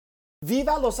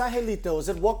Viva Los Angelitos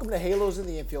and welcome to Halos in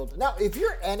the Infield. Now, if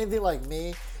you're anything like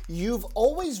me, you've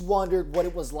always wondered what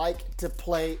it was like to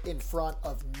play in front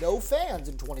of no fans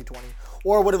in 2020,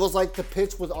 or what it was like to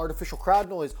pitch with artificial crowd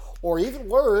noise, or even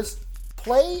worse,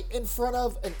 play in front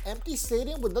of an empty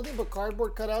stadium with nothing but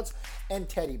cardboard cutouts and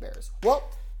teddy bears. Well,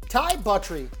 Ty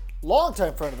Buttrey,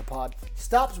 longtime friend of the pod,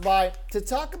 stops by to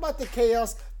talk about the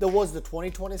chaos that was the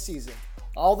 2020 season.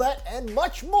 All that and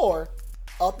much more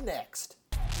up next.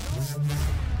 The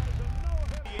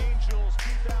Angels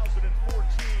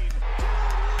 2014.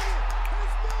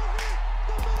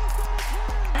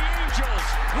 The Angels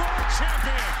world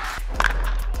champions.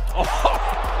 Oh,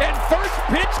 and first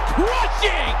pitch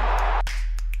crushing.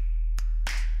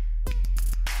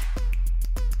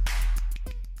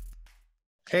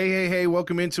 Hey,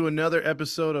 welcome into another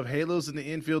episode of Halos in the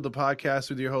Infield, the podcast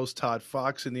with your host Todd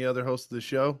Fox and the other host of the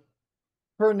show,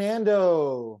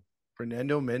 Fernando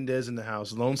Mendez in the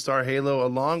house, Lone Star Halo,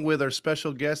 along with our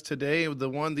special guest today, the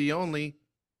one, the only.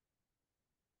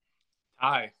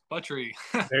 Hi, Buttrey.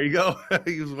 There you go.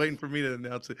 He was waiting for me to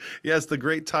announce it. Yes, the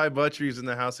great Ty Buttrey is in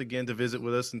the house again to visit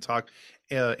with us and talk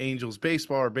Angels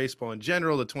baseball or baseball in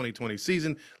general, the 2020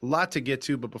 season. A lot to get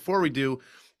to, but before we do,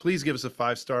 please give us a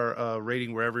 5-star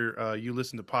rating wherever you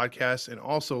listen to podcasts, and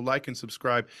also like and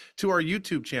subscribe to our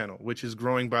YouTube channel, which is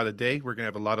growing by the day. We're going to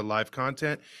have a lot of live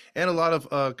content and a lot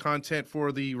of content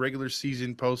for the regular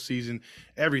season, postseason,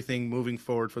 everything moving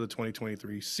forward for the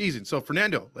 2023 season. So,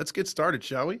 Fernando, let's get started,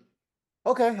 shall we?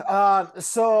 Okay,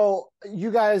 so you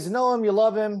guys know him, you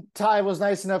love him. Ty was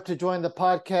nice enough to join the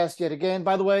podcast yet again.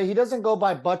 By the way, he doesn't go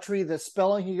by Buttrey, the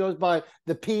spelling. He goes by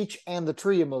the peach and the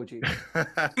tree emoji,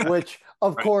 which,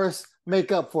 of course,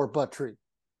 make up for Buttrey.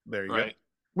 There you go.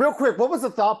 Real quick, what was the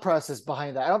thought process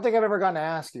behind that? I don't think I've ever gotten to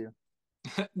ask you.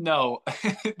 No,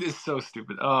 it's so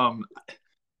stupid. I'm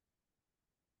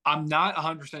not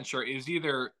 100% sure. It was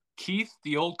either Keith,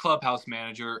 the old clubhouse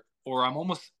manager, or I'm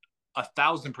almost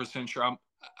 1,000% sure.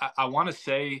 I want to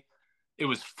say it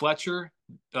was Fletcher.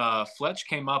 Fletch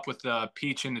came up with the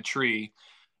peach in the tree,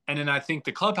 and then I think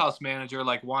the clubhouse manager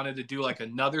wanted to do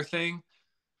another thing,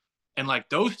 and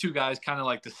those two guys kind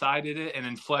of decided it, and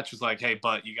then Fletch was like, "Hey,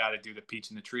 but you got to do the peach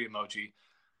in the tree emoji."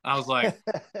 And I was like,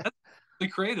 "That's really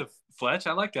creative, Fletch.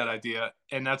 I like that idea."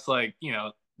 And that's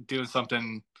doing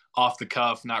something off the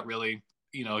cuff, not really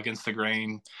against the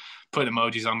grain. Put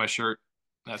emojis on my shirt.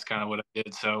 That's kind of what I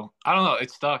did. So I don't know.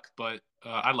 It stuck, but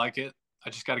I like it.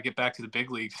 I just got to get back to the big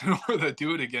leagues in order to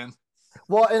do it again.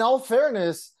 Well, in all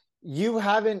fairness, you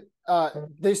haven't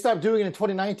they stopped doing it in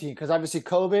 2019 because obviously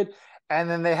COVID, and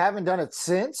then they haven't done it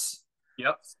since.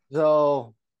 Yep.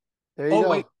 So there you go.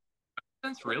 Wait.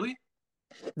 Since really?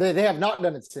 They have not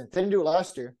done it since. They didn't do it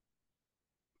last year.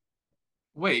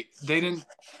 Wait, they didn't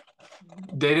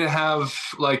have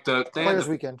the Players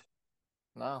Weekend.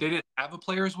 No. They didn't have a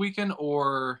Players Weekend,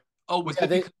 or was it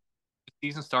because the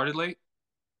season started late?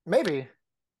 Maybe.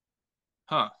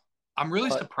 Huh. I'm really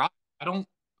surprised.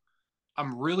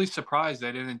 I'm really surprised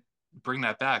they didn't bring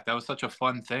that back. That was such a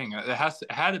fun thing. It had to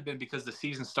have been because the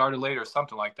season started late or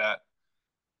something like that.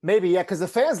 Maybe, yeah, because the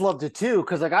fans loved it too.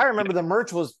 Because I remember the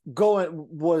merch was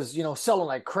selling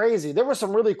like crazy. There were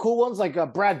some really cool ones, like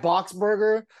Brad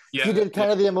Boxberger. Yeah, he did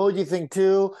kind of the emoji thing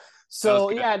too. So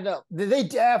yeah, no, they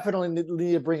definitely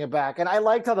need to bring it back. And I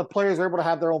liked how the players were able to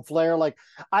have their own flair.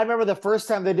 I remember the first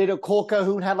time they did it, Cole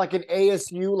Calhoun had an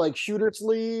ASU shooter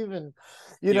sleeve, and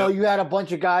you had a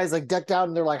bunch of guys decked out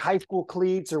in their high school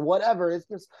cleats or whatever. It's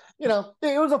just it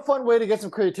was a fun way to get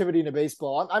some creativity into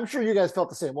baseball. I'm sure you guys felt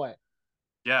the same way.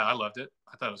 Yeah, I loved it.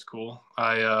 I thought it was cool.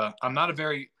 I'm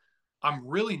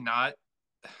really not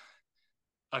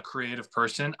a creative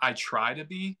person. I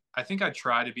think I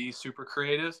try to be super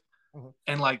creative. Mm-hmm.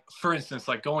 And for instance,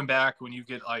 going back when you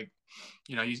get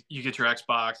you get your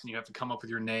Xbox and you have to come up with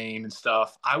your name and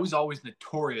stuff. I was always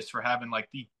notorious for having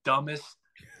the dumbest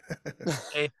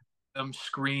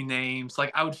screen names.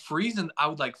 I would freeze and I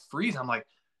would freeze. I'm like,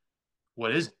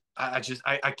 what is it?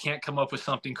 I can't come up with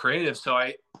something creative. So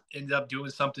I ended up doing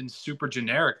something super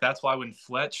generic. That's why when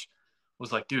Fletch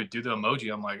was like, dude, do the emoji,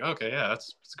 I'm like, okay, yeah,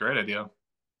 that's a great idea.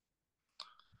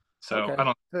 So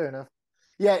okay, fair enough.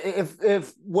 Yeah,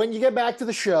 if when you get back to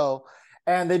the show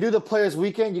and they do the Players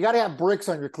Weekend, you got to have bricks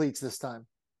on your cleats this time.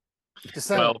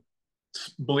 Well,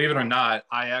 believe it or not,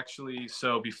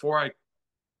 before I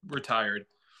retired,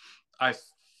 I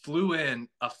flew in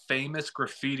a famous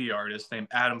graffiti artist named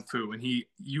Adam Fu, and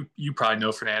you probably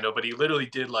know Fernando, but he literally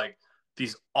did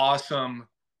these awesome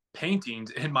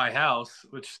paintings in my house,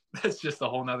 which that's just a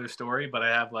whole nother story. But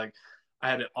I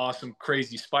had an awesome,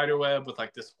 crazy spider web with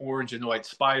this orange and white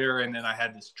spider. And then I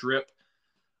had this drip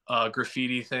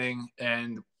graffiti thing.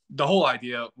 And the whole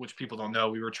idea, which people don't know,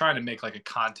 we were trying to make like a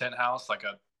content house,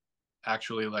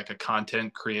 actually like a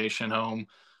content creation home.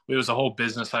 It was a whole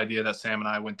business idea that Sam and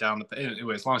I went down.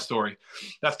 Anyways, long story.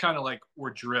 That's kind of like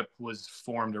where Drip was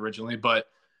formed originally. But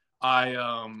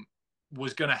I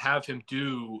was gonna have him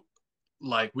do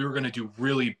like we were gonna do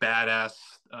really badass.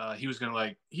 He was gonna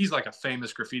like he's like a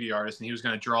famous graffiti artist, and he was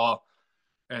gonna draw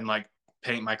and like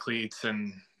paint my cleats.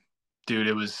 And dude,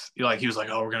 it was like he was like,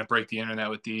 "Oh, we're gonna break the internet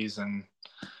with these." And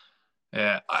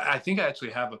yeah, I think I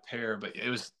actually have a pair, but it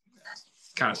was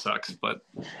kind of sucks. But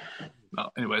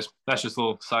anyways, that's just a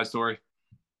little side story.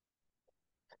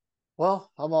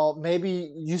 Well, I'm all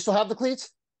maybe you still have the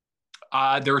cleats?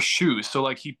 They're shoes. So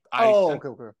like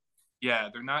Okay. yeah,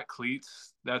 they're not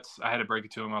cleats. I had to break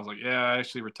it to him. I was like, yeah, I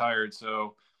actually retired.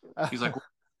 So he's like, well,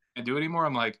 can't do it anymore.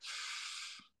 I'm like,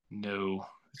 no,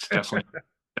 it's definitely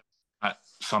not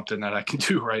something that I can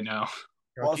do right now.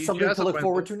 Well, something to look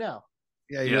forward to now.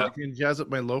 Yeah. Can you jazz up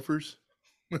my loafers?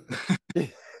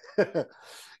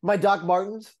 My Doc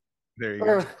Martens. There you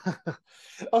go.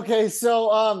 Okay,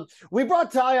 so we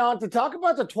brought Ty on to talk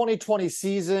about the 2020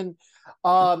 season,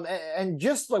 and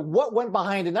just like what went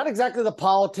behind it. Not exactly the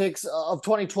politics of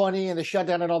 2020 and the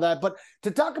shutdown and all that, but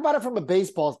to talk about it from a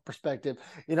baseball perspective.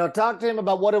 Talk to him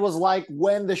about what it was like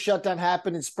when the shutdown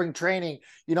happened in spring training.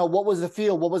 What was the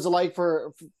feel? What was it like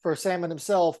for Sam and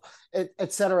himself,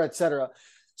 et cetera, et cetera.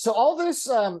 So all this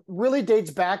really dates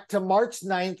back to March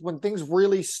 9th when things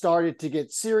really started to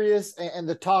get serious and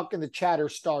the talk and the chatter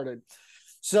started.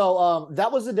 So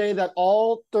that was the day that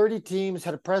all 30 teams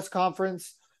had a press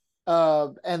conference,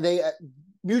 and they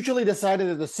mutually decided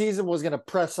that the season was going to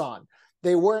press on.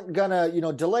 They weren't going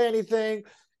to, delay anything.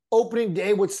 Opening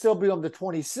day would still be on the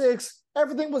 26th.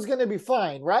 Everything was going to be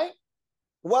fine, right?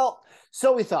 Well,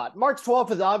 so we thought. March 12th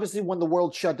is obviously when the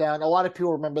world shut down. A lot of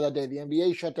people remember that day. The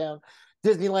NBA shut down.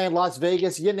 Disneyland, Las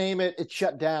Vegas, you name it, it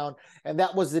shut down. And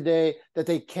that was the day that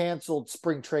they canceled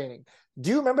spring training. Do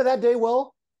you remember that day,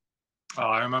 Will? Oh,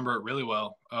 I remember it really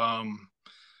well. Wow,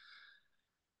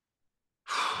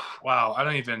 I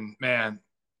don't even, man.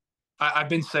 I've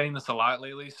been saying this a lot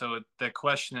lately. So the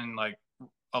question, like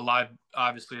a lot,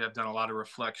 obviously I've done a lot of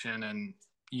reflection, and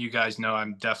you guys know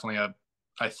I'm definitely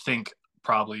I think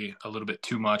probably a little bit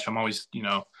too much. I'm always,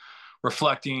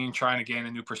 reflecting, trying to gain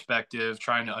a new perspective,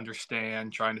 trying to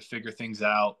understand, trying to figure things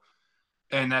out.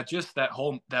 And that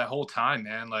whole time,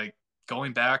 man, like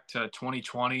going back to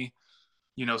 2020,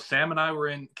 Sam and I were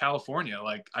in California.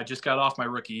 Like I just got off my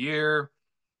rookie year.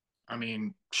 I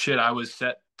mean, shit, I was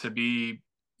set to be,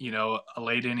 a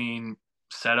late inning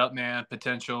setup man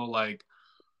potential. Like,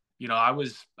 I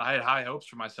had high hopes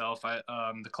for myself.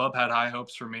 The club had high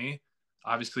hopes for me.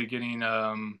 Obviously getting,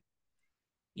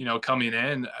 coming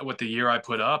in with the year I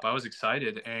put up, I was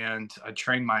excited, and I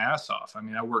trained my ass off. I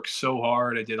mean, I worked so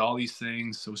hard. I did all these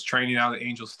things. I was training out at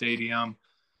Angel Stadium.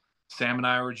 Sam and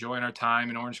I were enjoying our time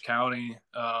in Orange County.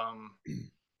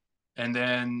 And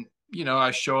then,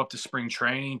 I show up to spring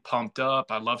training, pumped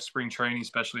up. I love spring training,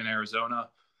 especially in Arizona.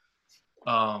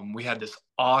 We had this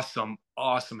awesome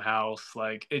house.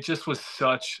 Like, it just was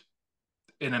such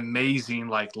an amazing,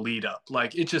 like, lead up.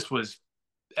 Like, it just was,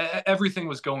 everything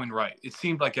was going right. It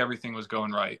seemed like everything was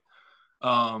going right.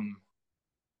 And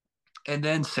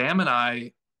then Sam and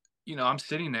I, I'm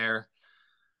sitting there,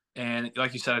 and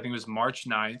like you said, I think it was March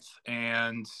 9th,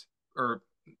 or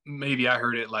maybe I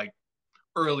heard it like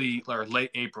early or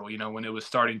late April, when it was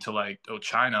starting to like, oh,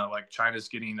 China's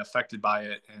getting affected by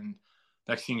it. And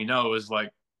next thing you know, it was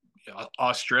like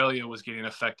Australia was getting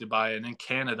affected by it, and then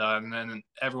Canada. And then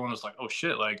everyone was like, oh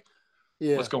shit, like,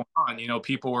 what's going on?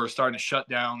 People were starting to shut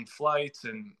down flights,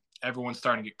 and everyone's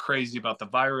starting to get crazy about the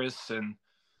virus. And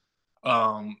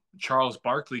Charles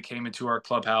Barkley came into our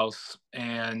clubhouse,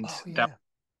 and that was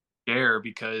scare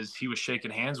because he was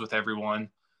shaking hands with everyone.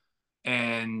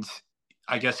 And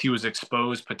I guess he was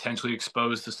potentially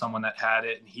exposed to someone that had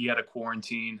it, and he had a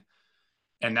quarantine.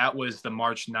 And that was the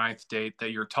March 9th date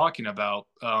that you're talking about.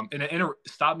 And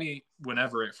stop me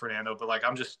whenever, Fernando, but like,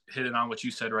 I'm just hitting on what you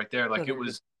said right there. Like, it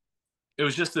was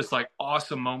just this like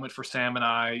awesome moment for Sam and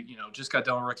I, just got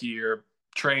done rookie year,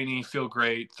 training, feel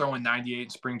great, throwing 98 in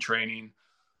spring training.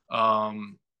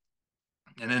 And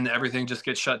then everything just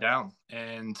gets shut down.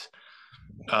 And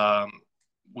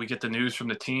we get the news from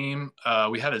the team.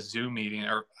 We had a Zoom meeting,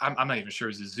 or I'm not even sure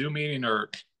it was a Zoom meeting or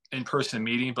in-person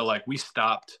meeting, but like we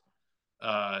stopped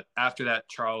after that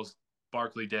Charles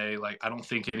Barkley day. Like, I don't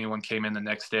think anyone came in the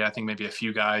next day. I think maybe a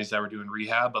few guys that were doing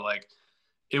rehab, but like,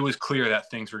 it was clear that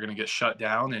things were going to get shut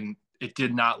down, and it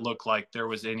did not look like there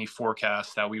was any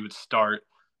forecast that we would start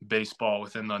baseball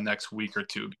within the next week or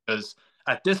two, because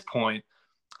at this point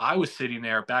I was sitting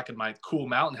there back in my cool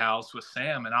mountain house with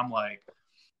Sam, and I'm like,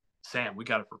 Sam, we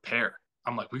got to prepare.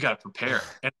 I'm like, we got to prepare.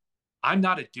 And I'm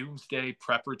not a doomsday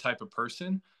prepper type of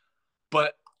person,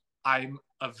 but I'm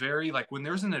a very, like, when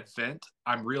there's an event,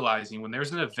 I'm realizing when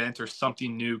there's an event or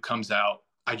something new comes out,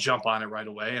 I jump on it right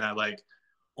away, and I like,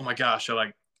 oh my gosh, I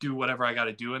like do whatever I got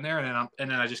to do in there, and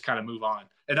then I just kind of move on.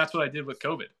 And that's what I did with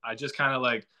COVID. I just kind of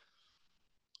like,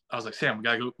 I was like, Sam, we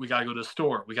gotta go to the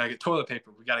store. We gotta get toilet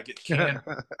paper. We gotta get canned.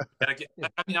 Gotta get.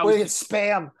 I mean, I We was get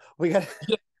spam. We got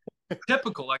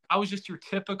typical. Like I was just your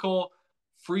typical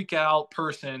freak out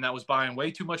person that was buying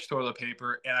way too much toilet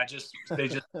paper, and they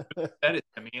just fed it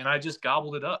to me, and I just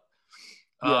gobbled it up.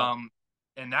 yeah.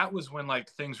 And that was when like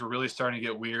things were really starting to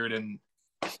get weird, and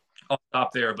I'll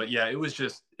stop there. But yeah, it was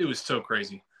so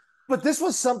crazy. But this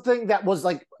was something that was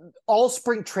like all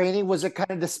spring training. Was it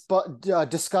kind of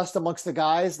discussed amongst the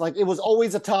guys? Like it was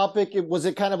always a topic. Was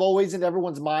it kind of always in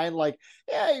everyone's mind? Like,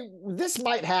 hey, this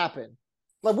might happen.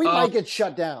 Like we might get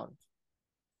shut down.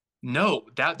 No,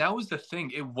 that was the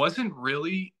thing. It wasn't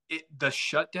really the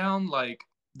shutdown. Like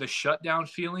the shutdown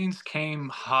feelings came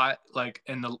hot like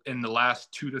in the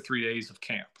last 2 to 3 days of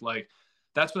camp. Like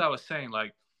that's what I was saying.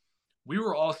 Like we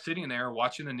were all sitting there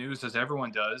watching the news as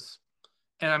everyone does.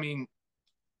 And I mean,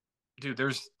 dude,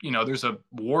 there's a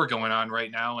war going on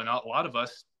right now, and a lot of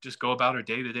us just go about our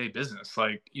day-to-day business.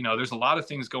 Like, there's a lot of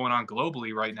things going on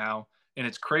globally right now, and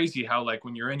it's crazy how like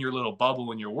when you're in your little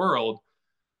bubble in your world,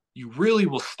 you really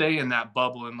will stay in that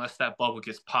bubble unless that bubble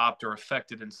gets popped or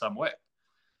affected in some way.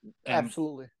 And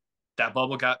Absolutely. that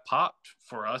bubble got popped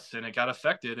for us, and it got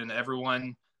affected, and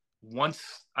everyone once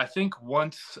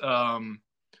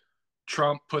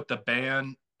Trump put the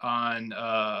ban on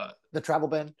The travel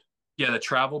ban. yeah, the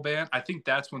travel ban, I think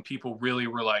that's when people really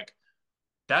were like,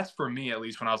 that's for me at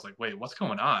least, when I was like, wait, what's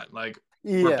going on? Like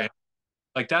we're Yeah. banned.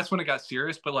 Like that's when it got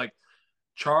serious. But like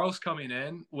Charles coming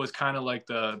in was kind of like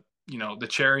the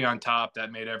cherry on top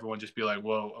that made everyone just be like,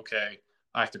 whoa, okay,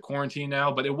 I have to quarantine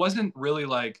now. But it wasn't really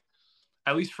like,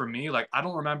 at least for me, like I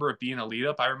don't remember it being a lead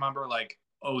up. I remember like,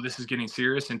 oh, this is getting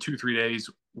serious. In 2 3 days,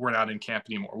 we're not in camp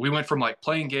anymore. We went from like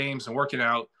playing games and working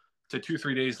out to 2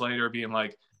 3 days later being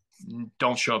like,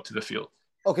 don't show up to the field.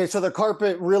 Okay, so the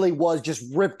carpet really was just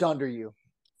ripped under you.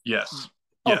 Yes.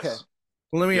 Okay. Yes.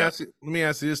 Well, let me ask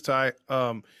you this, Ty.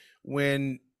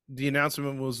 When the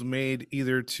announcement was made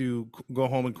either to go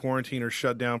home and quarantine or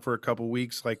shut down for a couple of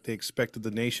weeks, like they expected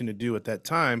the nation to do at that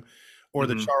time, or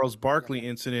the Charles Barkley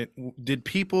incident, did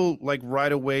people like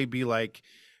right away be like,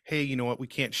 hey, you know what, we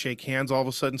can't shake hands all of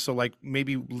a sudden? So like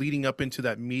maybe leading up into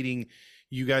that meeting,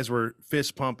 you guys were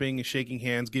fist pumping, shaking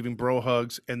hands, giving bro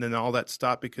hugs, and then all that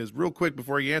stopped? Because real quick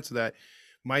before you answer that,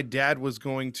 my dad was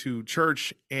going to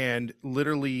church and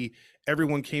literally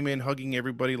everyone came in hugging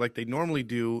everybody like they normally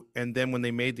do. And then when they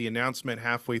made the announcement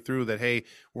halfway through that, hey,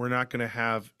 we're not going to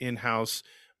have in-house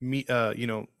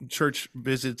church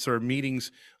visits or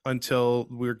meetings until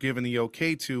we're given the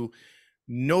okay to,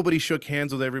 nobody shook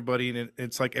hands with everybody. And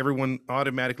it's like everyone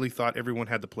automatically thought everyone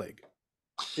had the plague.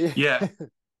 Yeah.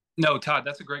 No, Todd,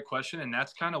 that's a great question. And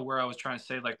that's kind of where I was trying to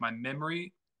say, like my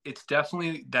memory, it's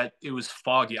definitely that it was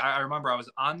foggy. I remember I was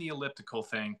on the elliptical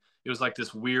thing. It was like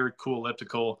this weird, cool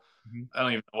elliptical. I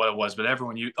don't even know what it was, but it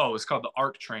was called the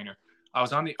Arc Trainer. I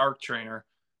was on the Arc Trainer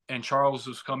and Charles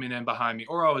was coming in behind me,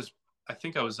 or I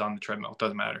think I was on the treadmill. It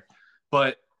doesn't matter.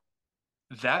 But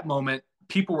that moment,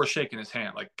 people were shaking his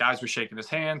hand. Like guys were shaking his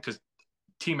hand because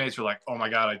teammates were like, oh my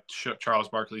God, I shook Charles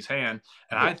Barkley's hand.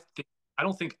 And I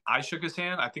don't think I shook his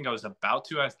hand. I think I was about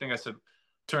to. I think I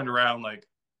turned around like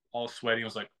all sweaty. I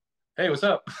was like, hey, what's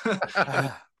up?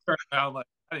 Turned around like,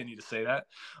 I didn't need to say that.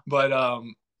 But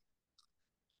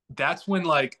that's when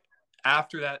like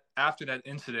after that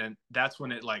incident, that's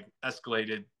when it like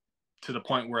escalated to the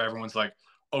point where everyone's like,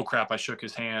 oh crap, I shook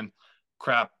his hand.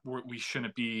 Crap, we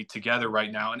shouldn't be together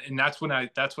right now. And that's what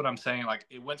I'm saying. Like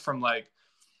it went from like,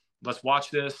 let's watch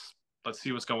this, let's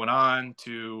see what's going on,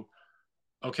 to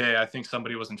okay, I think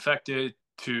somebody was infected,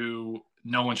 to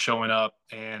no one showing up,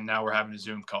 and now we're having a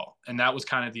Zoom call. And that was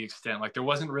kind of the extent. Like there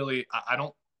wasn't really, I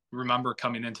don't remember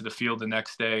coming into the field the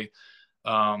next day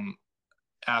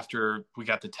after we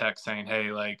got the text saying,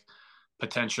 hey, like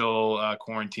potential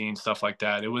quarantine, stuff like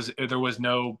that. There was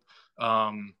no,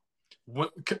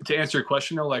 to answer your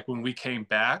question though, like when we came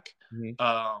back,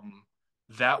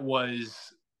 that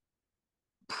was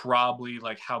probably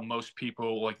like how most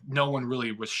people, like no one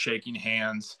really was shaking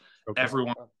hands. Okay.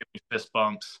 Everyone was giving fist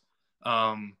bumps.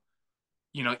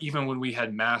 Even when we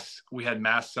had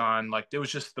masks on, like there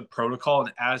was just the protocol.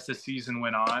 And as the season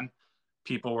went on,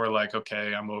 people were like,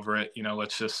 okay, I'm over it.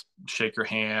 Let's just shake your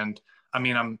hand. I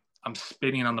mean, I'm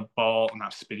spitting on the ball. I'm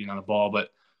not spitting on the ball, but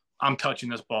I'm touching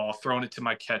this ball, throwing it to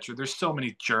my catcher. There's so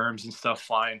many germs and stuff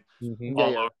flying Mm-hmm.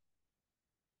 all over.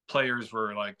 Players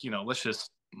were like, let's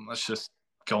just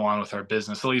go on with our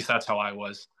business. At least that's how I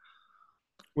was.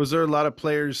 Was there a lot of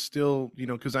players still,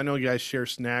 because I know you guys share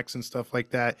snacks and stuff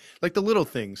like that, like the little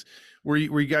things. Were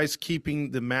you guys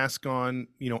keeping the mask on,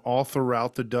 all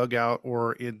throughout the dugout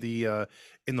or in the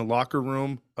locker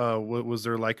room? Was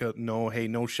there like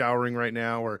no showering right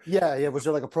now, or yeah? Was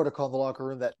there like a protocol in the locker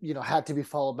room that had to be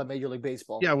followed by Major League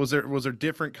Baseball? Yeah, was there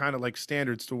different kind of like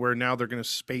standards to where now they're going to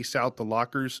space out the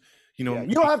lockers? You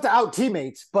don't have to out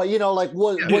teammates, but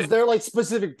was there like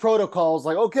specific protocols?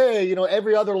 Like, okay,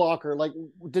 every other locker, like,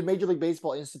 did Major League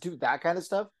Baseball institute that kind of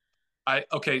stuff?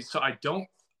 So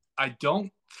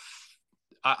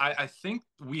I think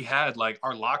we had, like,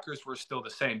 our lockers were still the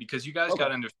same, because you guys got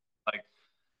to understand, like,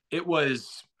 it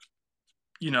was,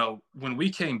 when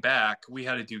we came back, we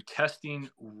had to do testing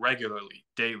regularly,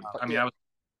 daily. I mean, I was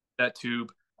in that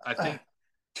tube, I think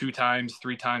 2 times,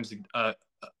 3 times,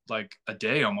 like a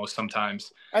day almost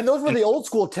sometimes. And those were the old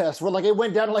school tests where, like, it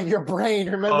went down to like your brain.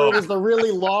 Remember, it was the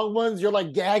really long ones. You're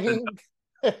like gagging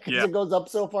because it goes up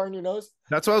so far in your nose.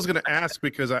 That's what I was going to ask,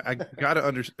 because I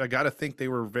gotta think they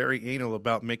were very anal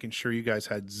about making sure you guys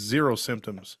had 0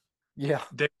 symptoms. Yeah.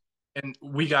 And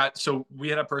we had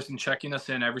a person checking us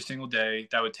in every single day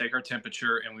that would take our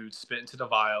temperature, and we would spit into the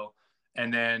vial.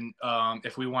 And then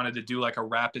if we wanted to do like a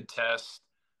rapid test,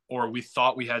 or we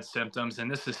thought we had symptoms,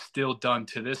 and this is still done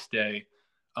to this day,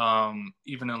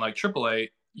 even in like AAA,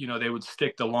 they would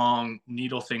stick the long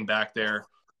needle thing back there,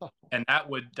 and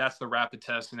that's the rapid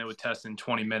test, and it would test in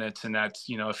 20 minutes. And that's,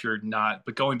 if you're not,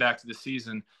 but going back to the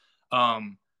season,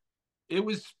 it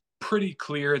was pretty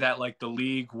clear that, like, the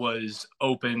league was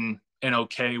open and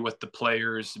okay with the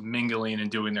players mingling and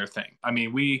doing their thing. I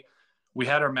mean, we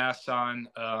had our masks on.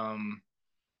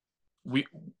 We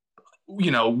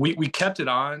kept it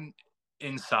on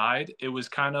inside. It was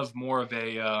kind of more of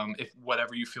a if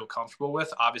whatever you feel comfortable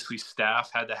with. Obviously,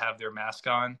 staff had to have their mask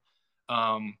on,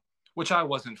 which I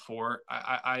wasn't for.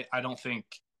 I don't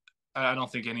think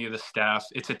any of the staff.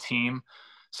 It's a team,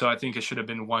 so I think it should have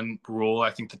been one rule. I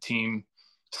think the team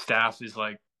staff is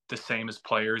like the same as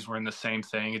players. We're in the same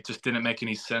thing. It just didn't make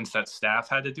any sense that staff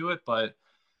had to do it, but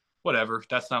whatever.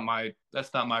 That's not my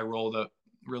role.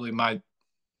 My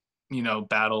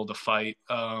battle to fight.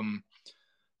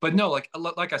 But no, like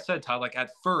I said, Todd, like at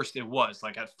first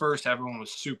everyone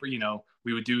was super,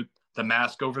 we would do the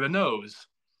mask over the nose.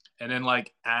 And then,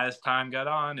 like, as time got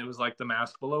on, it was like the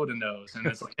mask below the nose. And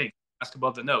it's like, hey, mask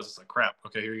above the nose. It's like, crap.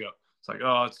 Okay, here you go. It's like,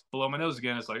 oh, it's below my nose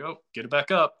again. It's like, oh, get it back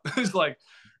up. It's like,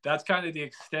 that's kind of the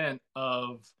extent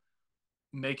of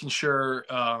making sure,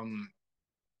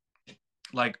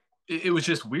 like, it was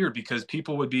just weird, because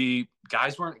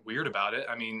guys weren't weird about it.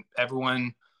 I mean,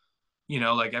 everyone,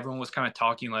 everyone was kind of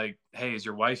talking like, hey, is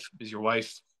your wife, is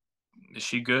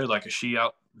she good? Like, is she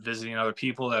out visiting other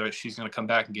people that she's going to come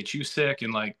back and get you sick?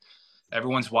 And, like,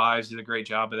 everyone's wives did a great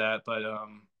job of that. But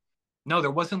no, there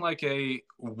wasn't like a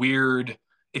weird,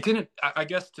 it didn't, I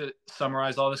guess, to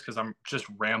summarize all this, because I'm just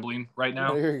rambling right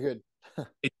now. No, you're good.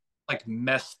 It like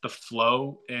messed the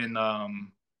flow and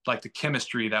like the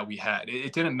chemistry that we had.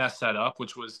 It didn't mess that up,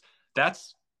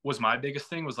 that's my biggest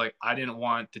thing, was like, I didn't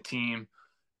want the team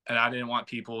and I didn't want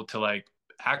people to, like,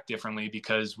 act differently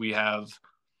because we have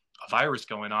a virus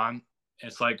going on.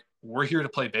 It's like, we're here to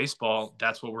play baseball.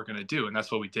 That's what we're going to do. And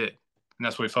that's what we did. And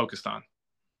that's what we focused on.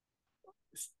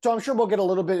 So I'm sure we'll get a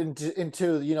little bit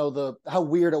into the how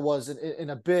weird it was in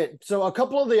a bit. So a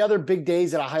couple of the other big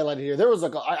days that I highlighted here, there was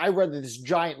like I read this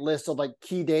giant list of like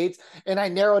key dates, and I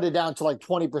narrowed it down to like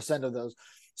 20% of those.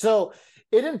 So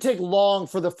it didn't take long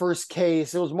for the first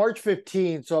case. It was March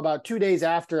 15th, so about 2 days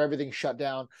after everything shut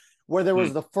down, where there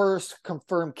was the first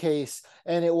confirmed case,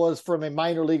 and it was from a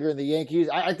minor leaguer in the Yankees.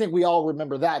 I think we all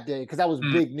remember that day because that was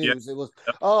big news. Yeah. It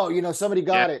was, somebody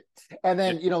got it. And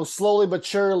then, slowly but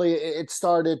surely it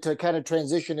started to kind of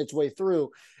transition its way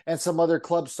through, and some other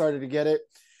clubs started to get it.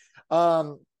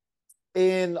 On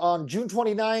June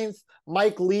 29th,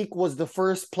 Mike Leake was the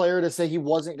first player to say he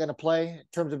wasn't going to play in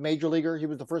terms of major leaguer. He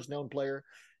was the first known player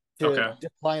to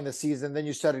decline the season. Then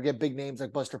you started to get big names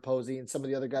like Buster Posey and some of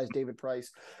the other guys, David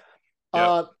Price.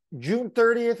 Yep. June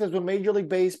 30th is when Major League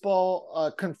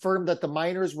Baseball confirmed that the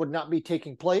minors would not be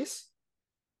taking place.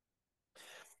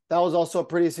 That was also a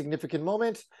pretty significant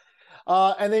moment.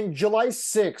 And then July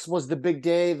 6th was the big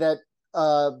day that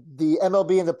the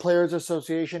MLB and the Players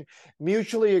Association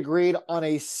mutually agreed on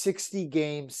a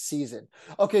 60-game season.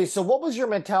 Okay, so what was your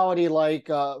mentality like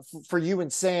for you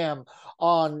and Sam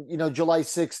on July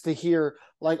 6th to hear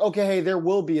like, okay, hey, there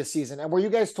will be a season? And were you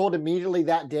guys told immediately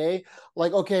that day,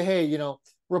 like, okay, hey,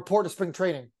 report to spring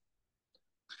training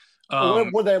or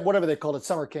Um, whatever they called it,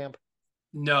 summer camp?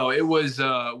 no, it was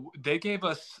they gave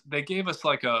us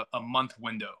like a month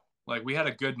window. Like we had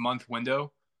a good month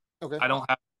window. Okay. I don't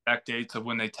have exact dates of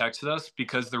when they texted us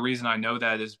because the reason I know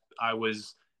that is I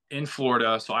was in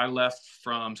Florida, so I left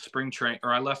from spring train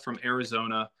or I left from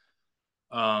Arizona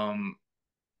um,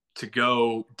 to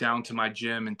go down to my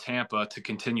gym in Tampa to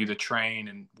continue to train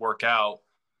and work out.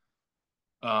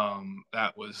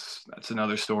 That's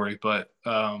another story, but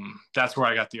that's where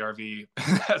I got the RV.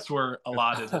 That's where a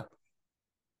lot of the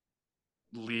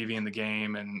leaving the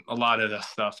game and a lot of the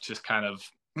stuff just kind of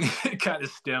kind of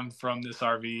stemmed from this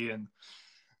RV and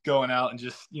going out and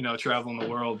just traveling the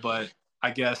world. But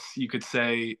I guess you could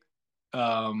say,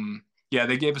 yeah,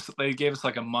 they gave us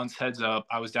like a month's heads up.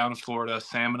 I was down in Florida.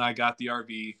 Sam and I got the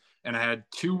RV, and I had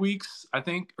 2 weeks, I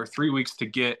think, or 3 weeks to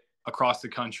get across the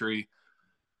country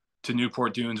to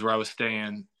Newport Dunes where I was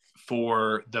staying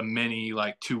for the mini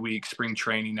like 2 week spring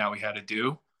training that we had to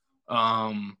do.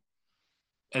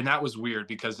 And that was weird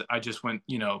because I just went,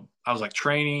 I was like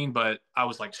training, but I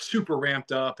was like super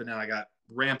ramped up, and then I got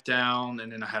ramped down,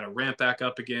 and then I had to ramp back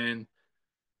up again,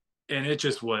 and it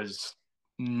just was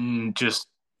just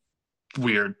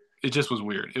weird. It just was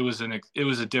weird. It was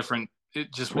a different.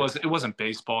 It wasn't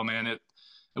baseball, man. It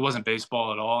wasn't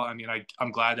baseball at all. I mean,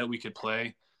 I'm glad that we could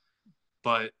play,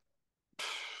 but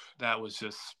that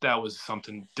was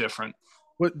something different.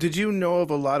 What did you know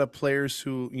of a lot of players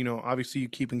who, obviously you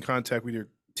keep in contact with your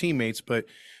teammates, but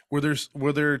were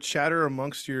there chatter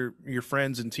amongst your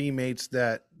friends and teammates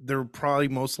that they're probably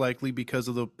most likely because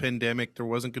of the pandemic, there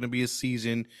wasn't going to be a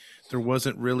season, there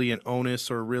wasn't really an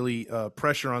onus or really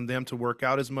pressure on them to work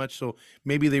out as much, so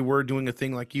maybe they were doing a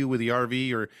thing like you with the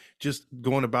RV or just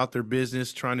going about their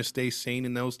business, trying to stay sane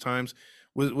in those times?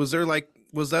 Was there like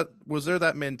was there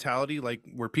that mentality, like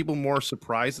were people more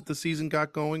surprised that the season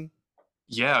got going?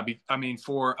 Yeah, I mean,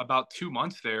 for about 2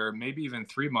 months there, maybe even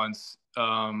 3 months.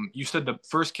 You said the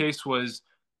first case was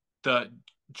the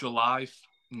July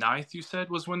 9th, you said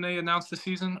was when they announced the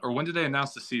season, or when did they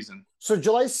announce the season? So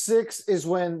July 6th is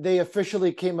when they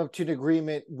officially came up to an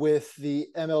agreement with the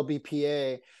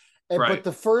MLBPA. But Right.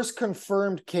 the first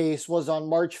confirmed case was on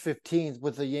March 15th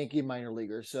with the Yankee minor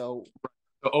leaguer. So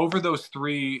So over those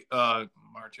three,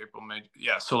 March, April, May,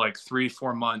 yeah, so like 3,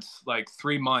 4 months, like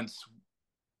 3 months,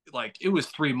 like it was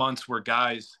 3 months where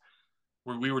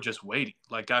we were just waiting,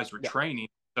 like guys were yeah, training.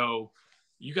 So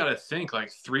you got to think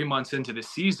like 3 months into the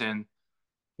season,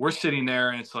 we're sitting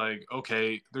there and it's like,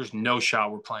 okay, there's no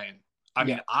shot we're playing. I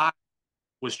yeah, mean, I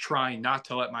was trying not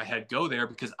to let my head go there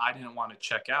because I didn't want to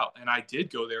check out. And I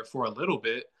did go there for a little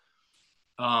bit,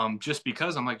 just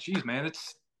because I'm like, geez, man,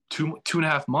 it's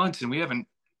 2.5 months and we haven't,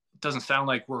 it doesn't sound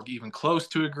like we're even close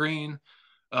to agreeing.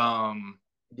 Um,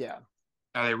 yeah,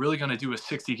 are they really going to do a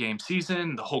 60-game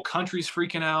season? The whole country's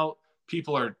freaking out.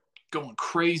 People are going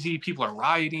crazy. People are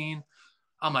rioting.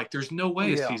 I'm like, there's no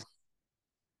way a yeah, season.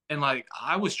 And like,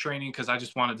 I was training because I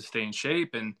just wanted to stay in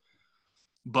shape.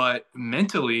 But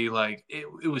mentally, like,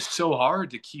 it was so hard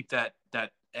to keep that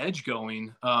edge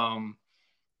going.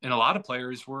 And a lot of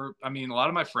players were, I mean, a lot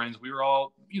of my friends, we were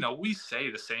all, we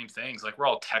say the same things. Like, we're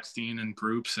all texting in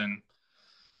groups and,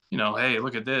 hey,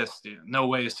 look at this. No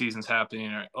way a season's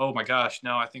happening. Or, oh my gosh,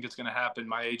 no, I think it's going to happen.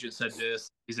 My agent said this.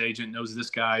 His agent knows this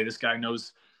guy. This guy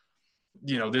knows,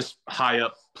 this high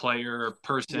up player or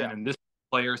person, yeah, and this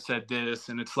player said this.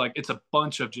 And it's like, it's a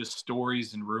bunch of just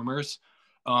stories and rumors.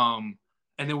 Um,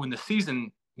 and then when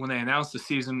they announced the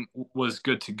season was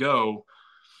good to go,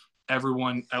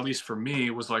 everyone, at least for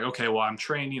me, was like, okay, well, I'm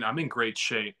training. I'm in great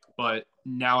shape. But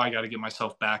now I got to get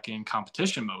myself back in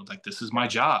competition mode. Like, this is my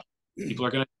job. People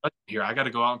are going to judge me here. I got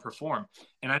to go out and perform.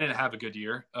 And I didn't have a good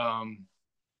year.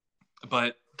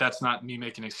 But that's not me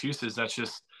making excuses. That's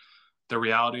just the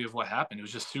reality of what happened. It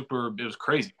was just it was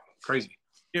crazy, crazy.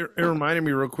 It reminded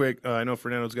me real quick. I know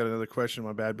Fernando's got another question.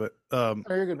 My bad, but oh,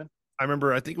 you're good, man. I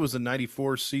remember I think it was the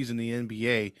 '94 season, the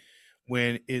NBA,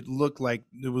 when it looked like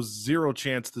there was zero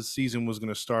chance the season was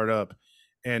going to start up,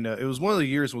 and it was one of the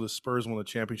years where the Spurs won the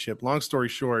championship. Long story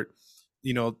short,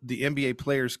 the NBA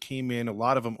players came in, a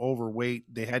lot of them overweight.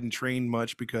 They hadn't trained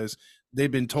much because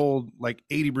they'd been told like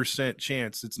 80%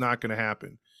 chance it's not going to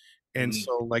happen. And Mm-hmm.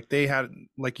 so like they had,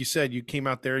 like you said, you came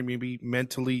out there and maybe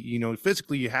mentally,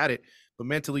 physically you had it, but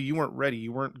mentally you weren't ready.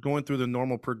 You weren't going through the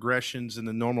normal progressions and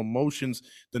the normal motions,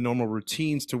 the normal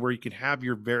routines to where you could have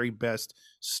your very best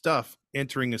stuff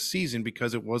entering a season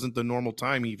because it wasn't the normal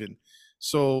time even.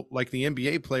 So like the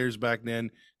NBA players back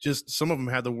then, just some of them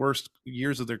had the worst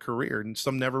years of their career and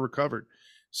some never recovered. Yeah.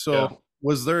 So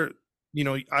was there,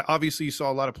 obviously you saw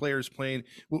a lot of players playing.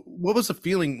 What was the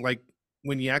feeling like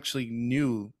when you actually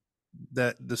knew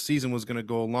that the season was going to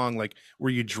go along? Like, were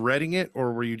you dreading it,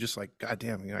 or were you just like, God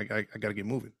damn, I got to get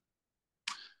moving?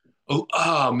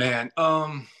 Oh man.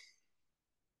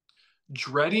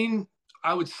 Dreading,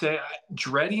 I would say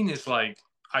dreading is like,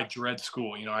 I dread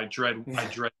school. I dread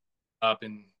up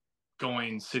and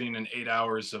sitting in 8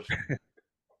 hours of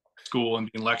school and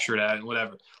being lectured at and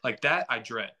whatever. Like that, I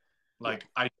dread. Like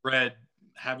I dread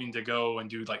having to go and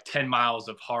do like 10 miles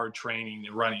of hard training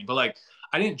and running. But like,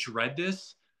 I didn't dread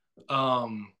this.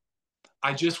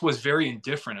 I just was very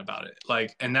indifferent about it.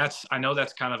 Like, and I know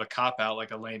that's kind of a cop out,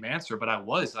 like a lame answer, but I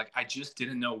just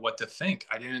didn't know what to think.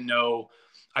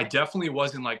 I definitely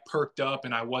wasn't like perked up,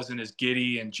 and I wasn't as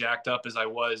giddy and jacked up as I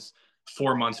was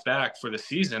 4 months back for the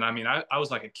season. I mean, I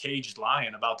was like a caged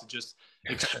lion about to just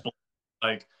explode.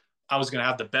 Like I was going to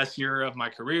have the best year of my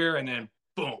career, and then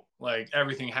boom, like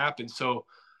everything happened. So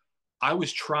I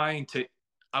was trying to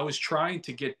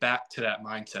get back to that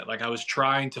mindset. Like I was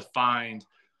trying to find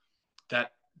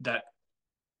that that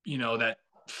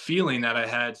feeling that I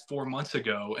had 4 months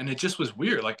ago, and it just was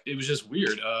weird. Like it was just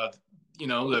weird.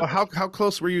 How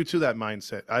close were you to that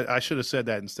mindset? I should have said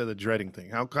that instead of the dreading thing.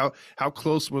 How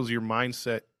close was your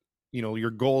mindset?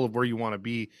 Your goal of where you want to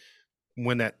be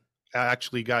when that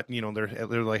actually got.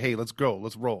 They're like, hey, let's go,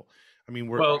 let's roll. I mean,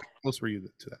 how close were you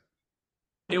to that?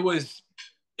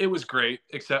 It was great,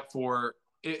 except for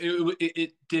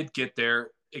it did get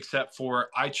there. Except for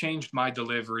I changed my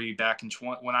delivery back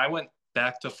when I went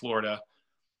back to Florida.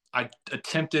 I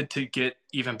attempted to get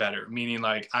even better, meaning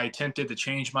like I attempted to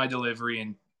change my delivery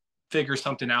and figure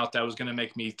something out that was going to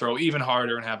make me throw even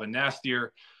harder and have a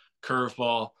nastier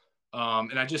curveball.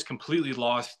 And I just completely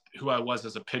lost who I was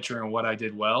as a pitcher and what I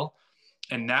did well.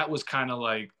 And that was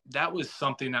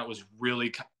something that was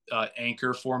really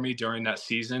anchor for me during that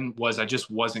season. Was I just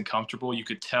wasn't comfortable. You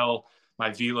could tell my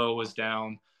velo was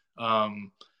down.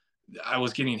 I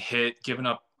was getting hit, giving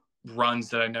up runs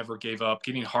that I never gave up,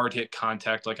 getting hard hit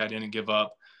contact like I didn't give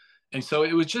up. And so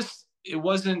it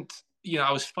wasn't,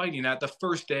 I was fighting that. The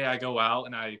first day I go out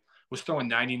and I was throwing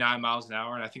 99 miles an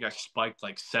hour, and I think I spiked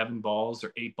like 7 balls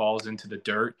or 8 balls into the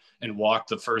dirt and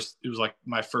walked it was like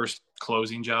my first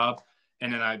closing job.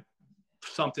 And then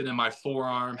something in my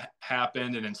forearm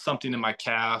happened, and then something in my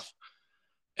calf.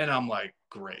 And I'm like,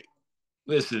 great,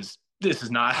 this is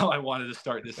not how I wanted to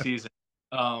start this season.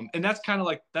 And that's kind of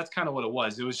what it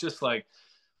was. It was just like,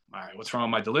 all right, what's wrong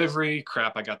with my delivery?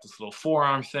 Crap, I got this little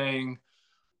forearm thing.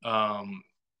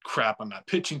 Crap, I'm not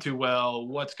pitching too well.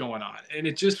 What's going on? And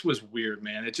it just was weird,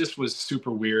 man. It just was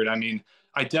super weird. I mean,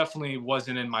 I definitely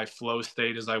wasn't in my flow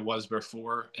state as I was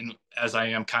before, and as I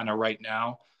am kind of right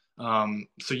now.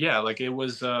 So yeah, like it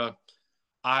was,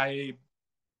 I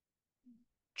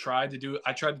tried to do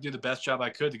the best job I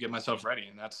could to get myself ready.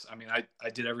 And I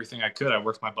did everything I could. I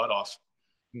worked my butt off.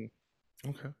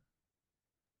 Okay.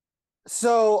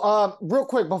 So, real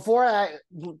quick, before I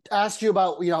ask you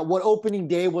about, what opening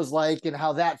day was like and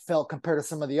how that felt compared to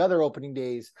some of the other opening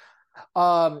days,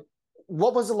 what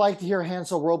was it like to hear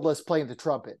Hansel Robles playing the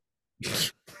trumpet?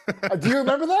 Do you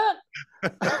remember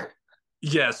that?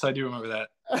 Yes, I do remember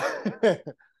that.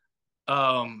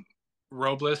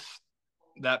 Robles,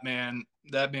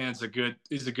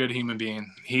 he's a good human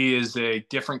being. He is a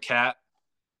different cat,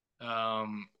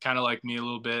 kind of like me a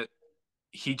little bit.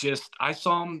 I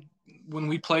saw him when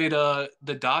we played the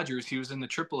Dodgers. He was in the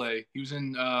AAA. He was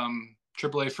in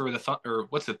AAA for or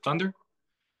what's it, Thunder?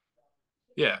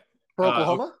 Yeah. For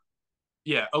Oklahoma?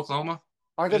 Yeah, Oklahoma.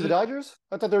 Aren't they the Dodgers?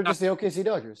 I thought they were just the OKC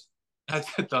Dodgers. I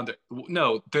said Thunder.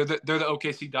 No, they're the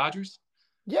OKC Dodgers?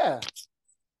 Yeah.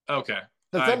 Okay.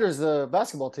 The Thunder's the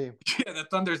basketball team. Yeah, the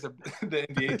Thunder's the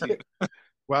NBA team.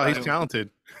 Wow, he's talented.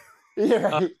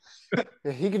 Yeah,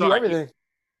 he can do everything.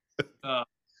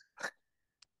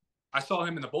 I saw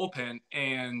him in the bullpen,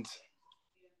 and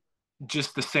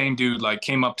just the same dude like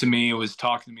came up to me and was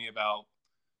talking to me about.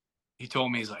 He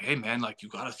told me, he's like, "Hey man, like you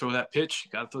gotta throw that pitch.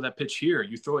 You gotta throw that pitch here.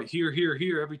 You throw it here, here,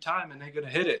 here every time, and they're gonna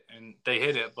hit it." And they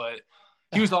hit it. But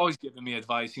he was always giving me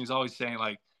advice. He was always saying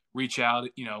like, reach out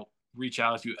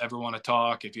if you ever want to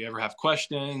talk, if you ever have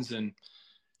questions. And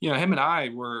him and I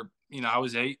were, I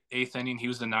was eighth inning, he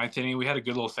was the ninth inning. We had a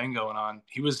good little thing going on.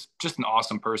 He was just an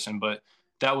awesome person. But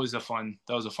that was a fun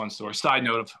story. Side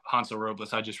note of Hansel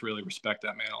Robles, I just really respect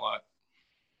that man a lot.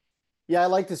 Yeah, I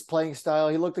liked his playing style.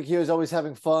 He looked like he was always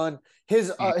having fun.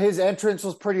 His entrance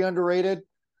was pretty underrated.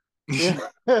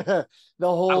 The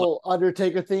whole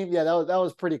Undertaker theme. Yeah, that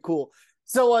was pretty cool.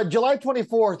 So July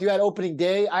 24th, you had opening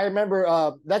day. I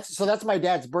remember that's my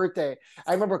dad's birthday.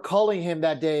 I remember calling him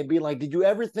that day and being like, "Did you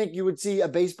ever think you would see a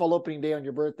baseball opening day on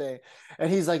your birthday?"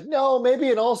 And he's like, "No, maybe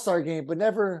an all-star game, but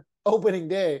never opening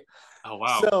day." Oh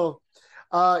wow. So,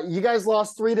 you guys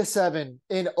lost 3-7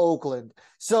 in Oakland.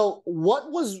 So,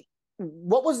 what was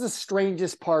the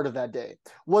strangest part of that day?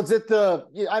 Was it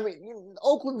I mean,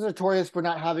 Oakland's notorious for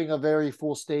not having a very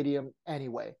full stadium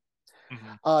anyway.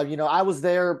 Mhm. I was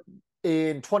there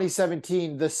in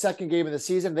 2017, the second game of the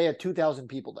season. They had 2,000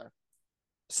 people there.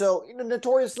 So,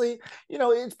 notoriously,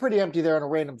 it's pretty empty there on a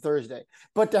random Thursday.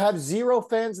 But to have zero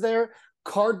fans there,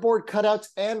 cardboard cutouts,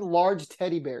 and large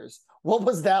teddy bears, what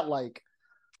was that like?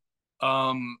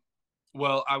 Um,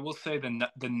 well, I will say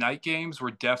the night games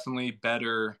were definitely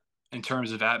better in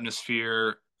terms of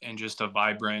atmosphere and just a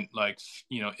vibrant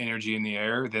energy in the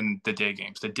air than the day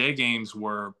games. The day games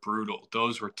were brutal.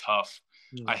 Those were tough.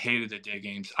 Hmm. I hated the day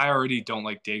games. I already don't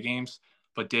like day games,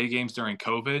 but day games during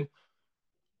COVID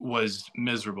was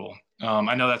miserable.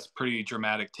 I know that's a pretty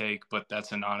dramatic take, but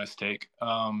that's an honest take.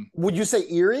 Would you say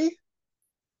eerie?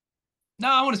 No,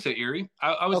 I want to say eerie.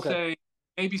 I would Okay. say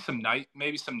maybe some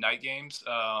night games.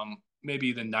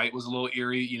 Maybe the night was a little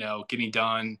eerie. Getting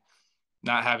done,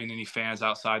 not having any fans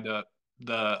outside the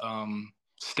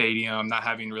stadium, not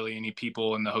having really any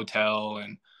people in the hotel,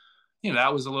 and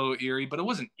that was a little eerie. But it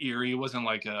wasn't eerie. It wasn't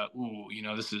like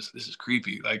this is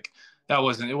creepy. Like it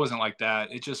wasn't like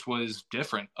that. It just was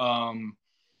different.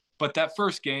 But that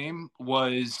first game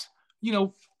was, you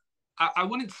know, I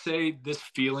wouldn't say this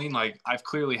feeling like I've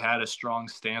clearly had a strong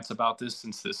stance about this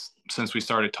since we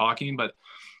started talking, but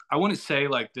I wouldn't say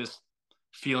like this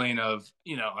feeling of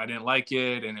I didn't like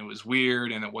it and it was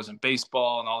weird and it wasn't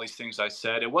baseball and all these things I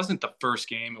said. It wasn't the first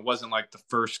game. It wasn't like the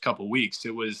first couple weeks.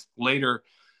 It was later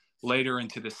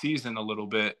into the season a little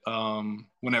bit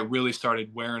when it really started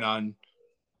wearing on,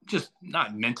 just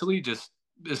not mentally, just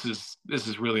this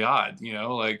is really odd.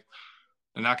 Like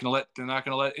they're not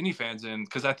gonna let any fans in,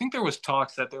 because I think there was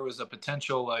talks that there was a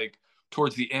potential, like,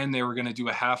 towards the end they were gonna do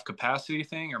a half capacity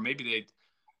thing, or maybe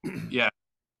yeah,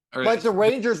 or Like the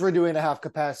Rangers were doing a half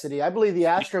capacity. I believe the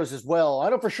Astros as well. I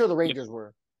know for sure the yeah, Rangers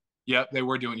were. yeah, they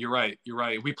were doing. You're right.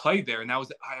 We played there, and I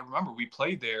remember we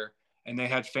played there, and they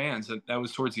had fans. That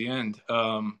was towards the end.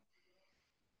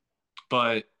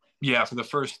 But yeah, for the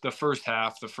first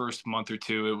half, the first month or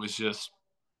two, it was just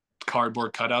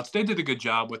cardboard cutouts. They did a good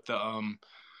job with the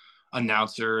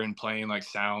announcer and playing like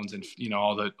sounds and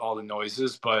all the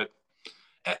noises, but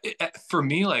for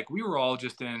me, like, we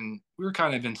were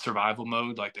kind of in survival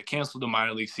mode. Like, they canceled the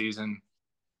minor league season.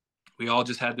 We all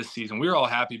just had this season. We were all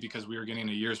happy because we were getting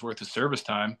a year's worth of service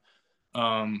time.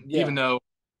 Even Yeah.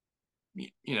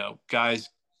 though guys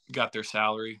got their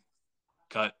salary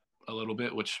cut a little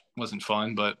bit, which wasn't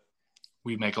fun, but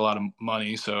we make a lot of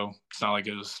money, so it's not like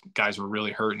guys were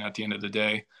really hurting at the end of the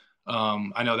day.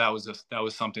 I know that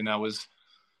was something that was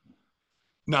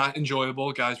not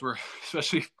enjoyable. Guys were,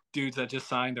 especially dudes that just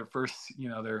signed their first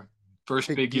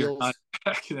Big big year deals.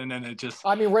 contract, and then it just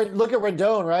I mean, look at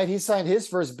Rendon, right? He signed his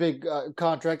first big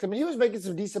contract. I mean, he was making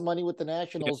some decent money with the yeah,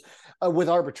 Nationals with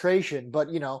arbitration, but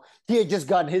he had just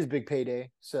gotten his big payday.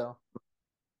 So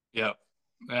yeah,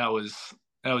 that was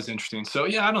interesting. So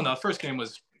yeah, I don't know. First game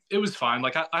was fine.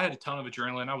 Like, I had a ton of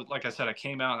adrenaline. Like I said, I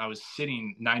came out and I was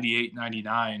sitting 98,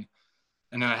 99,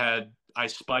 and then I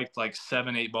spiked like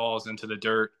 7, 8 balls into the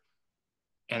dirt,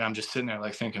 and I'm just sitting there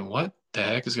like thinking, what the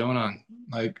heck is going on?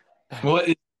 Like, what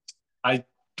is, I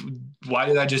why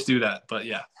did I just do that? But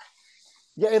yeah.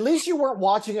 yeah, at least you weren't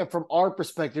watching it from our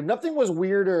perspective. Nothing was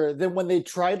weirder than when they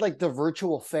tried like the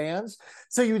virtual fans.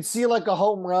 So you'd see like a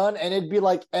home run and it'd be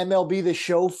like MLB The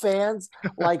Show fans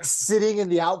like sitting in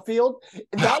the outfield.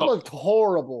 That looked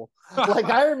horrible. Like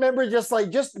I remember just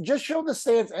show the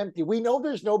stands empty. We know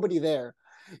there's nobody there.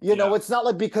 Yeah. It's not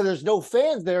like because there's no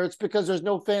fans there, it's because there's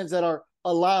no fans that are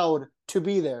allowed to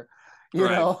be there. You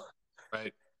Right. know?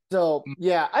 Right. So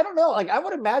yeah, I don't know. Like I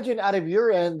would imagine out of your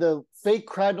end, the fake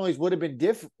crowd noise would have been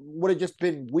would have just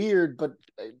been weird. But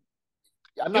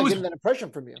I'm It not was getting that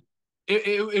impression from you.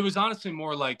 it was honestly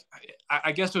more like,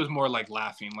 I guess it was more like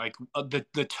laughing. Like,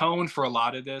 the tone for a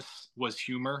lot of this was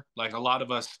humor. Like, a lot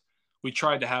of us, we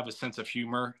tried to have a sense of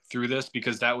humor through this,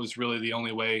 because that was really the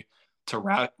only way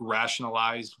to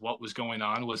rationalize what was going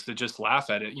on, was to just laugh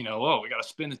at it. Oh, we got to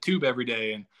spin the tube every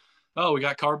day, and oh, we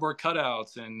got cardboard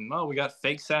cutouts, and oh, we got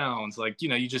fake sounds. Like,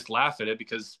 you just laugh at it,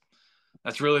 because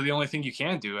that's really the only thing you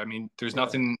can do. I mean, there's Yeah.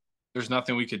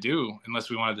 nothing we could do unless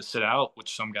we wanted to sit out,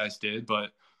 which some guys did.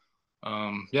 But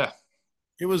yeah.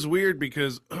 It was weird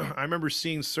because I remember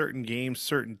seeing certain games,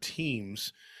 certain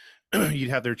teams, you'd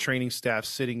have their training staff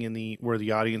sitting in where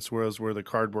the audience was, where the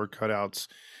cardboard cutouts,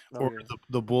 Oh or yeah.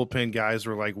 the bullpen guys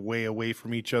were like way away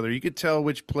from each other. You could tell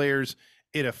which players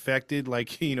it affected.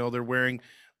 Like, they're wearing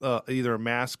either a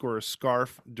mask or a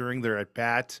scarf during their at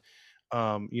bat.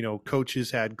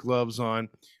 Coaches had gloves on,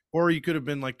 or you could have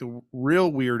been like the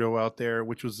real weirdo out there,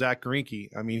 which was Zach Greinke.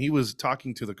 I mean, he was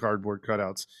talking to the cardboard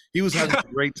cutouts. He was having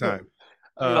a great time.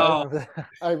 Yeah, I remember that.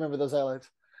 I remember those highlights.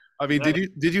 I mean,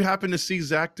 did you happen to see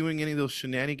Zach doing any of those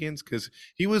shenanigans? Because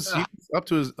he was up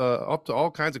to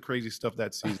all kinds of crazy stuff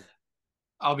that season.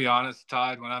 I'll be honest,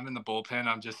 Todd. When I'm in the bullpen,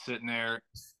 I'm just sitting there.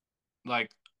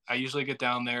 Like, I usually get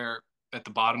down there at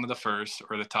the bottom of the first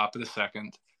or the top of the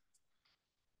second,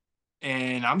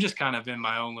 and I'm just kind of in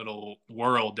my own little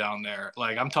world down there.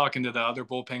 Like, I'm talking to the other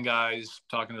bullpen guys,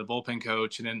 talking to the bullpen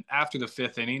coach, and then after the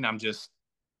fifth inning, I'm just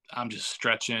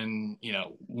stretching,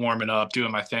 warming up,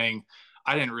 doing my thing.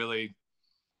 I didn't really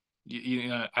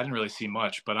see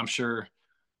much, but I'm sure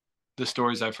the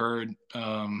stories I've heard,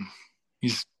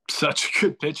 he's such a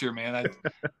good pitcher, man.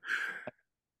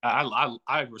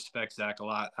 I respect Zach a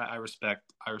lot. I respect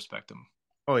him.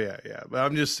 Oh yeah. But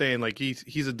I'm just saying, like,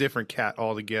 he's a different cat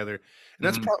altogether,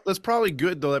 and that's probably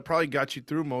good though. That probably got you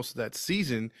through most of that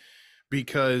season,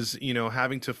 because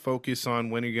having to focus on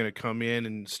when you're going to come in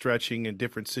and stretching in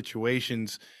different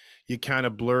situations, you kind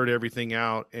of blurred everything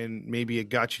out, and maybe it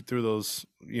got you through those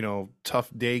tough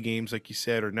day games, like you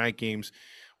said, or night games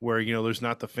where there's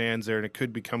not the fans there, and it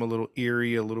could become a little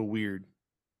eerie, a little weird.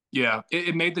 Yeah,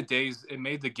 it made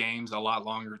the games a lot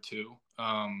longer too.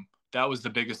 That was the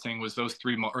biggest thing, was those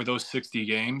 60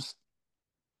 games.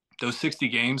 Those 60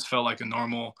 games felt like a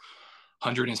normal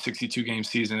 162 game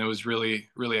season. It was really,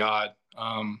 really odd.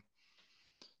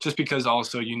 Just because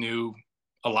also you knew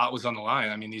a lot was on the line.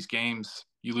 I mean, these games,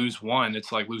 you lose one,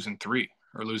 it's like losing three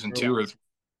or losing two, or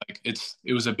like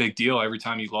it was a big deal every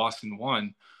time you lost in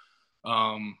one.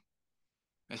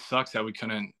 It sucks that we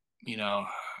couldn't, that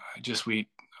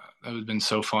would have been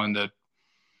so fun to.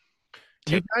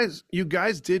 You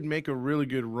guys did make a really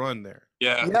good run there.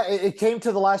 Yeah. It came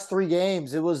to the last three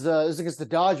games. It was against the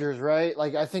Dodgers, right?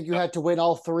 Like, I think you had to win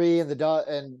all three,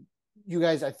 and you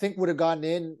guys, I think, would have gotten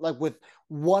in like with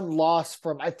one loss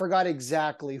from, I forgot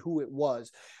exactly who it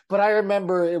was, but I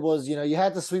remember it was, you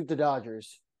had to sweep the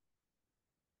Dodgers.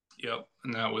 Yep,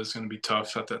 and that was going to be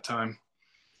tough at that time.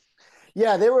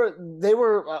 Yeah, they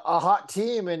were a hot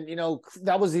team, and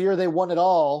that was the year they won it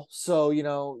all. So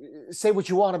say what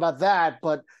you want about that,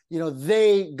 but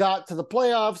they got to the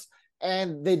playoffs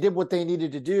and they did what they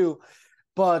needed to do.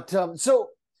 But so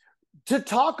to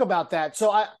talk about that,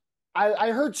 so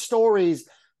I heard stories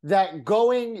that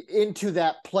going into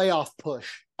that playoff push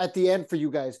at the end for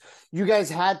you guys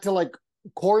had to like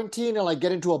quarantine and like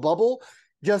get into a bubble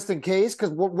just in case,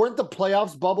 because weren't the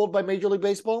playoffs bubbled by Major League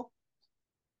Baseball?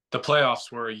 The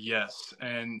playoffs were, yes,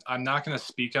 and I'm not going to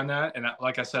speak on that. And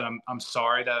like I said, I'm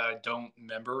sorry that I don't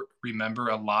remember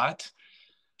a lot.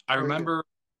 I remember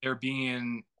there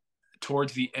being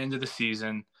towards the end of the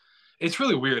season. It's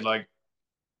really weird. Like,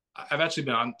 I've actually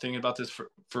been thinking about this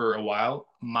for a while.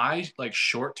 My like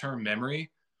short-term memory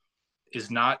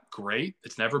is not great.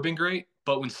 It's never been great.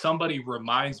 But when somebody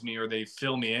reminds me or they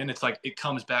fill me in, it's like it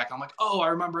comes back. I'm like, oh, I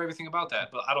remember everything about that,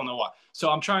 but I don't know why. So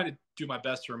I'm trying to do my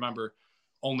best to remember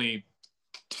only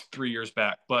 3 years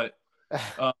back, but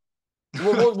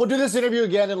we'll do this interview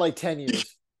again in like 10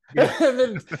 years.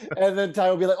 and then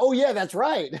Ty will be like, oh yeah, that's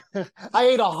right. I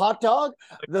ate a hot dog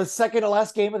the second to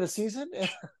last game of the season.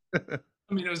 I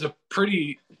mean, it was a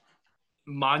pretty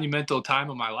monumental time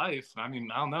of my life. I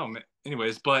mean, I don't know.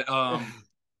 Anyways, but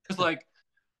it's like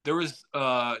there was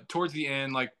towards the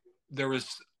end, like there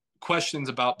was questions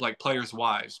about like players'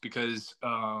 wives, because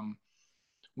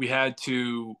we had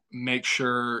to make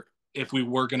sure if we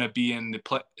were going to be in the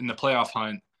playoff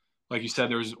hunt, like you said,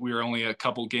 we were only a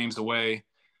couple games away.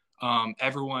 I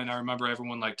remember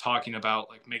everyone like talking about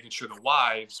like making sure the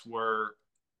wives were,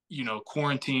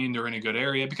 quarantined or in a good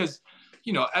area, because,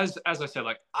 as I said,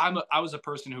 like I was a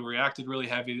person who reacted really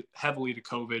heavily to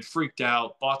COVID, freaked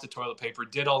out, bought the toilet paper,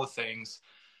 did all the things.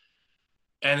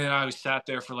 And then I was sat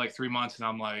there for like 3 months, and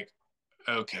I'm like,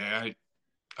 okay,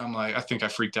 I think I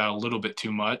freaked out a little bit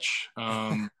too much.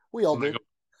 We all did.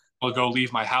 I'll go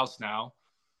leave my house now.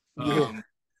 I'm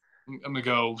gonna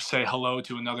go say hello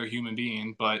to another human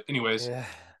being. But anyways,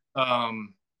 that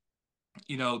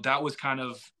was kind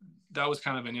of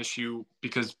an issue,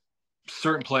 because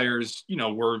certain players,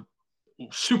 were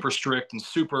super strict and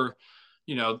super,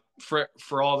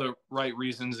 for all the right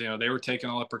reasons. They were taking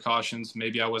all the precautions.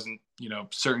 Maybe I wasn't.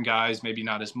 Certain guys maybe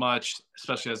not as much,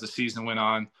 especially as the season went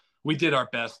on. We did our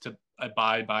best to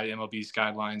abide by MLB's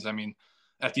guidelines. I mean,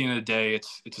 at the end of the day,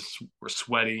 we're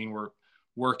sweating, we're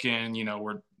working,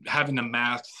 we're having the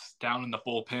masks down in the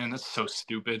bullpen. That's so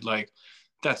stupid. Like,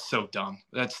 that's so dumb.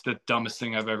 That's the dumbest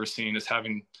thing I've ever seen, is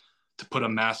having to put a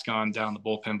mask on down the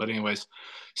bullpen. But anyways,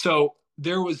 so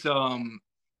there was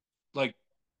like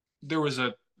there was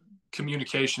a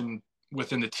communication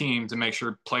within the team to make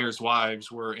sure players' wives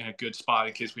were in a good spot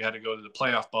in case we had to go to the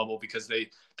playoff bubble, because they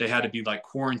had to be like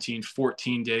quarantined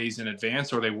 14 days in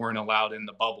advance or they weren't allowed in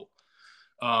the bubble.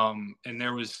 And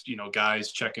there was,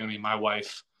 guys checking me, my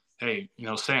wife, hey,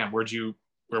 Sam, where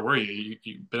were you?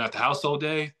 You been at the house all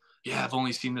day? Yeah, I've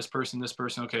only seen this person.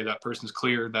 Okay, that person's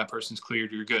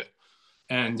cleared. You're good.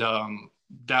 And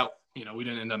that, we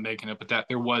didn't end up making it, but that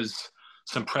there was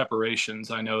some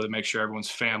preparations, I know, to make sure everyone's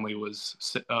family was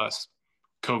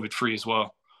COVID free as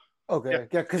well. Okay,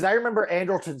 yeah, because I remember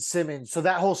Andrelton Simmons. So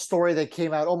that whole story that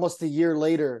came out almost a year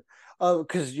later,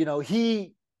 because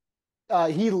he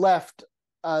left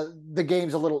the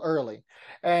games a little early,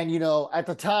 and at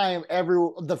the time,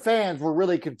 the fans were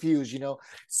really confused.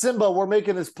 Simba, we're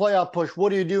making this playoff push.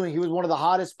 What are you doing? He was one of the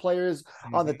hottest players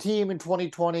on the team in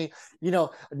 2020.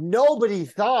 Nobody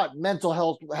thought mental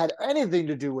health had anything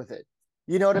to do with it.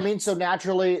 You know what I mean? So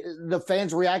naturally, the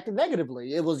fans reacted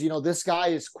negatively. It was, this guy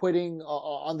is quitting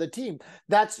on the team.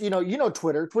 That's,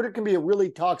 Twitter. Twitter can be a really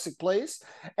toxic place,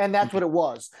 and that's what it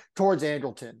was towards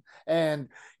Andrelton. And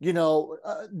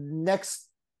next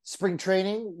spring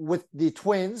training with the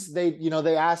Twins, they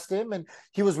asked him, and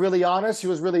he was really honest. He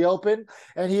was really open,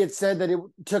 and he had said that it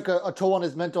took a toll on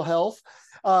his mental health.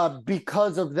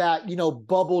 Because of that,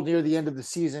 bubble near the end of the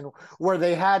season where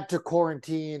they had to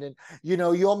quarantine, and,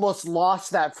 you almost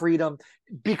lost that freedom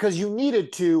because you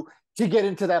needed to get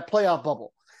into that playoff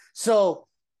bubble. So,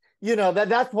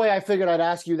 that's why I figured I'd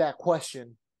ask you that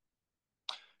question.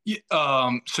 Yeah,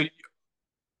 so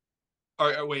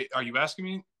wait, are you asking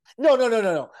me? No.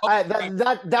 Oh,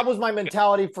 That was my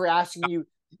mentality for asking you,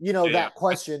 yeah. that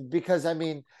question, because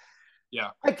yeah,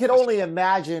 I could only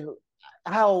imagine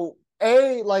how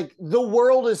the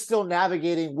world is still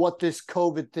navigating what this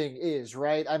COVID thing is,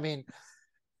 right?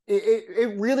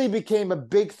 It really became a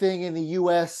big thing in the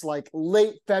US like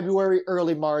late February,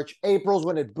 early March. April's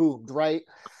when it boomed, right?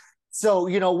 So,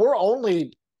 we're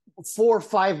only 4 or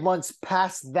 5 months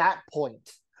past that point.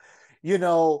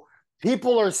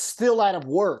 People are still out of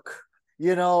work,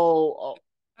 That's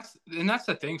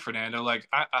the thing, Fernando. Like,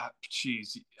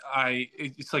 it's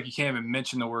like you can't even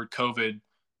mention the word COVID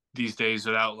these days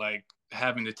without like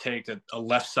having to take a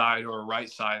left side or a right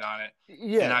side on it.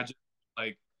 Yeah. And I just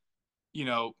like,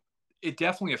 it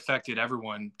definitely affected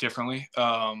everyone differently.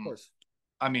 Of course.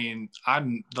 I'm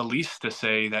the least to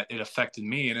say that it affected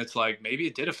me. And it's like, maybe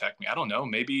it did affect me. I don't know.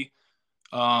 Maybe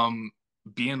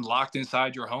being locked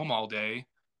inside your home all day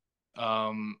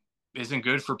isn't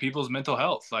good for people's mental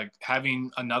health. Like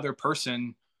having another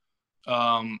person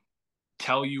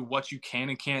tell you what you can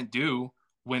and can't do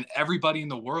when everybody in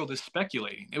the world is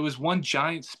speculating. It was one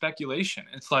giant speculation.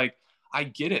 It's like, I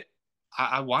get it.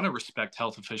 I want to respect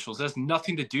health officials. It has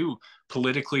nothing to do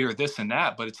politically or this and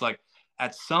that, but it's like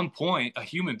at some point, a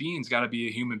human being's got to be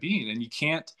a human being, and you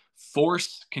can't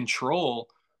force control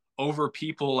over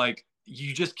people. Like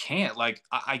you just can't. Like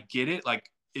I get it. Like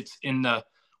it's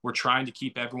we're trying to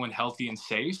keep everyone healthy and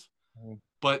safe.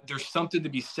 But there's something to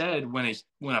be said when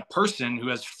a person who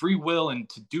has free will and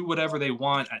to do whatever they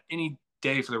want at any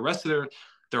day for the rest of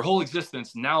their whole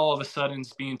existence, now all of a sudden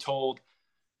is being told,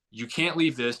 you can't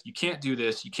leave this, you can't do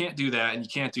this, you can't do that, and you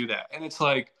can't do that. And it's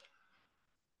like,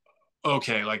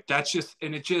 okay, like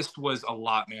and it just was a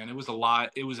lot, man. It was a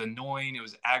lot. It was annoying. It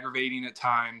was aggravating at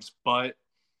times, but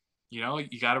you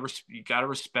gotta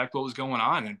respect what was going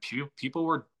on, and people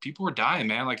were dying,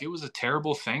 man. Like it was a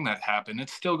terrible thing that happened.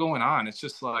 It's still going on. It's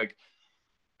just like,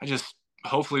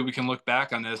 hopefully we can look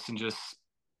back on this and just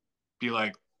be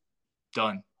like,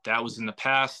 done. That was in the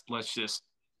past. Let's just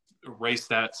erase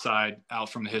that side out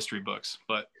from the history books.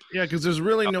 But yeah, because there's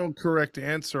really no correct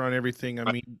answer on everything.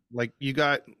 Like you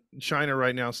got China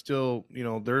right now still,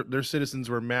 their citizens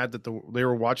were mad that they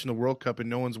were watching the World Cup and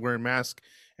no one's wearing masks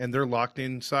and they're locked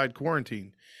inside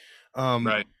quarantine.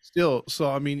 Right. Still. So,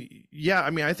 I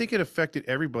think it affected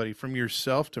everybody from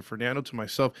yourself to Fernando to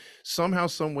myself. Somehow,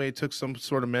 some way it took some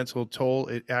sort of mental toll.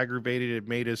 It aggravated, it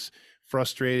made us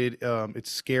frustrated. It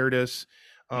scared us.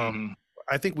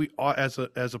 I think we all, as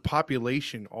a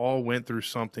population, all went through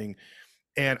something,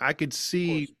 and I could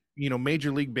see,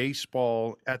 Major League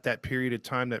Baseball at that period of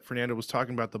time that Fernando was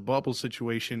talking about, the bubble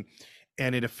situation,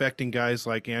 and it affecting guys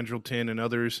like Andrelton and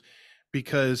others,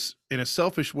 because in a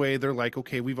selfish way, they're like,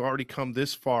 okay, we've already come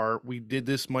this far. We did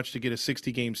this much to get a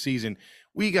 60-game season.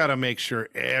 We got to make sure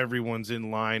everyone's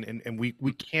in line, and we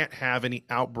can't have any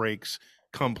outbreaks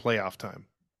come playoff time.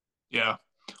 Yeah.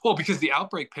 Well, because the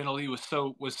outbreak penalty was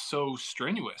so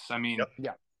strenuous.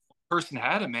 Yeah. Person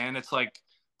had it, man. It's like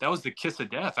that was the kiss of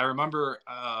death. I remember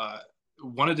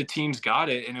one of the teams got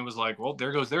it, and it was like, well,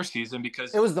 there goes their season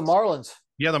because It was the Marlins.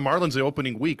 Yeah, the Marlins the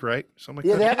opening week, right? Something like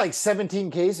Yeah, that. they had like 17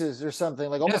 cases or something,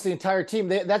 like almost the entire team.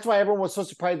 That's why everyone was so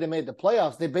surprised they made the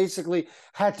playoffs. They basically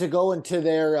had to go into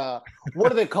their what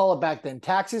do they call it back then?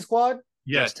 Taxi squad?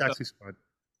 Yes, taxi squad.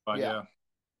 Yeah.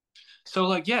 So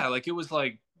like, yeah, like it was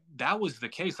like that was the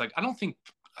case. Like, I don't think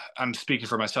I'm speaking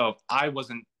for myself. I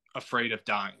wasn't afraid of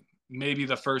dying. Maybe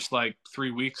the first like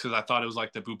 3 weeks because I thought it was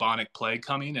like the bubonic plague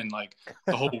coming and like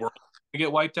the whole world to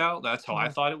get wiped out. That's how I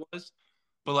thought it was.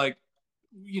 But like,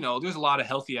 there's a lot of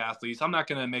healthy athletes. I'm not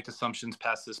going to make assumptions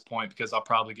past this point because I'll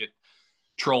probably get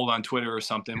trolled on Twitter or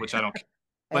something, which I don't care.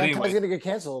 But anyway, Ty's going to get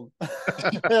canceled.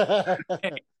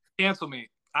 Hey, cancel me.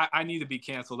 I need to be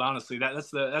canceled. Honestly,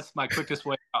 that's my quickest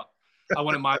way out.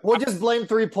 We'll just blame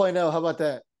 3.0. How about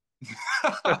that?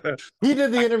 He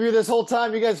did the interview this whole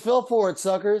time. You guys fell for it,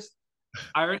 suckers.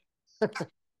 I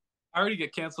already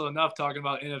get canceled enough talking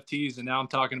about NFTs, and now I'm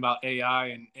talking about AI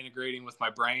and integrating with my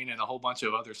brain and a whole bunch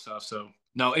of other stuff. So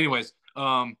no, anyways,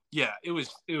 yeah, it was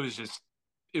just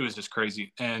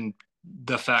crazy, and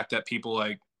the fact that people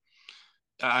like,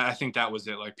 I think that was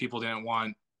it. Like, people didn't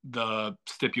want the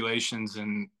stipulations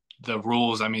and the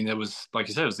rules. I mean, it was, like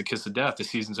you said, it was the kiss of death. The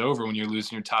season's over when you're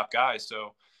losing your top guys.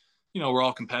 So, we're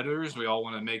all competitors. We all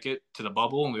want to make it to the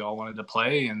bubble, and we all wanted to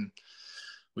play, and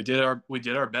we did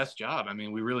our best job. I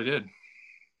mean, we really did.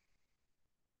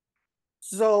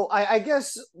 So I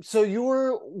guess, so you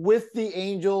were with the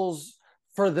Angels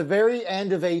for the very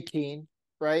end of 18,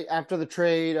 right? After the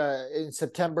trade in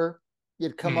September,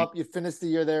 you'd come up, you finished the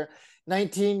year there.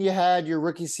 19, you had your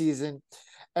rookie season.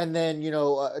 And then,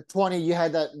 20, you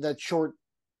had that short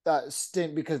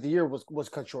stint because the year was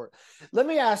cut short. Let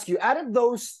me ask you, out of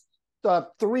those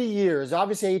 3 years,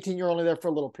 obviously 18, you're only there for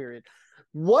a little period.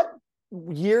 What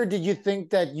year did you think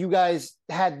that you guys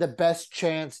had the best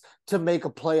chance to make a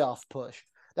playoff push?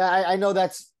 I know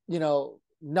that's,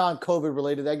 non-COVID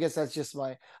related. I guess that's just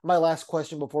my last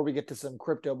question before we get to some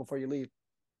crypto before you leave.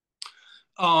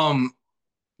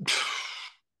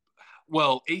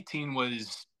 Well, 18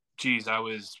 was, geez, I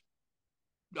was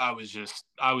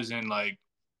in like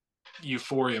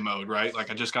euphoria mode, right?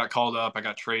 Like, I just got called up, I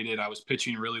got traded, I was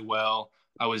pitching really well.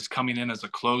 I was coming in as a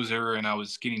closer and I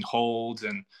was getting holds,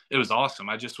 and it was awesome.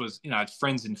 I just was, I had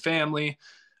friends and family.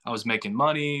 I was making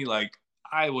money. Like,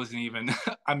 I wasn't even,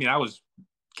 I mean, I was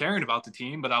caring about the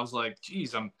team, but I was like,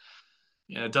 geez,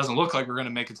 it doesn't look like we're going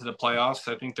to make it to the playoffs.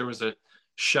 I think there was a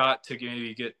shot to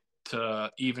maybe get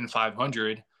to even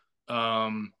 500.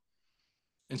 And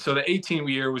so the 18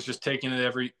 year was just taking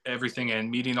it everything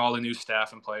in, meeting all the new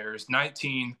staff and players.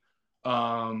 19,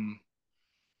 I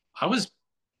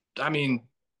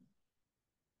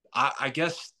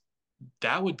guess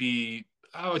that would be,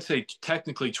 I would say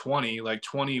technically 20. Like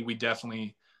 20, we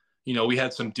definitely, we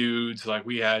had some dudes, like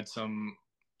we had some,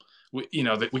 we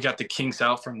got the kinks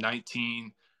out from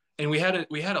 19, and we had a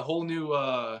whole new,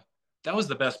 that was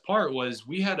the best part, was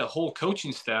we had a whole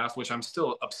coaching staff, which I'm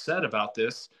still upset about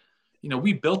this.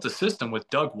 We built a system with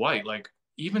Doug White. Like,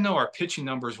 even though our pitching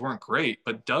numbers weren't great,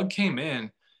 but Doug came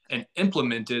in and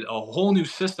implemented a whole new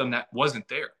system that wasn't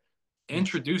there.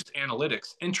 Introduced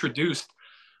analytics, introduced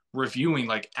reviewing,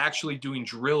 like actually doing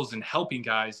drills and helping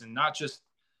guys, and not just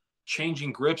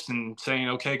changing grips and saying,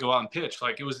 okay, go out and pitch.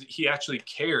 Like, he actually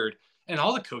cared. And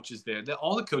all the coaches did.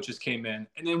 All the coaches came in,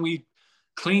 and then we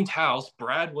cleaned house.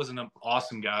 Brad was an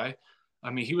awesome guy.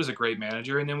 I mean, he was a great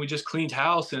manager. And then we just cleaned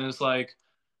house, and it's like,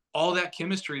 all that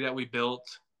chemistry that we built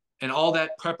and all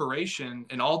that preparation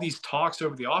and all these talks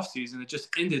over the offseason, it just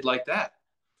ended like that.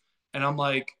 And I'm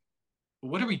like,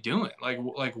 what are we doing? Like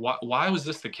why was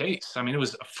this the case? I mean, it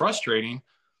was frustrating.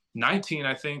 19,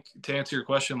 I think, to answer your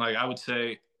question, like, I would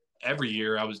say every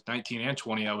year, I was 19 and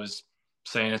 20, I was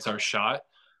saying it's our shot.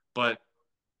 But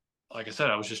like I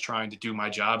said, I was just trying to do my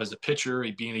job as a pitcher,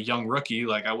 being a young rookie.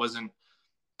 Like,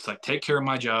 it's like, take care of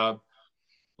my job.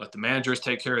 Let the managers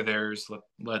take care of theirs.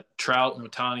 Let Trout and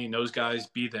Ohtani and those guys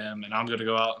be them. And I'm going to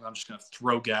go out and I'm just going to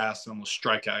throw gas and I'm going to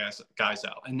strike guys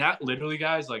out. And that literally,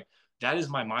 guys, like, that is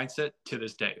my mindset to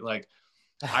this day. Like,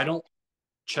 I don't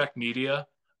check media.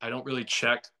 I don't really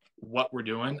check what we're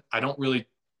doing. I don't really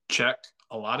check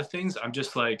a lot of things. I'm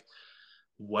just like,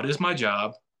 what is my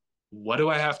job? What do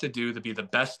I have to do to be the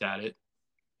best at it?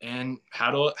 And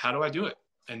how do I do it?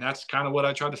 And that's kind of what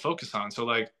I tried to focus on. So,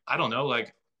 like, I don't know,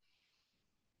 like,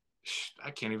 I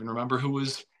can't even remember who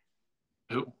was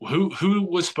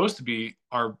supposed to be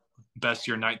our best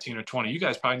year, 19 or 20. You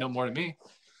guys probably know more than me.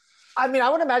 I mean, I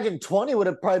would imagine 20 would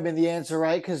have probably been the answer,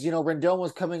 right? Because, Rendon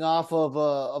was coming off of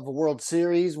a World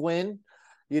Series win,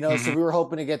 so we were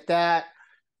hoping to get that.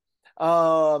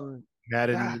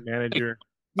 Madden manager.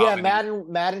 Yeah,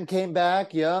 Madden came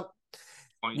back. Yep.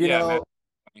 You Yeah, know,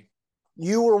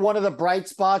 you were one of the bright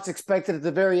spots expected at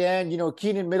the very end.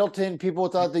 Keenan Middleton. People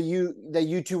thought that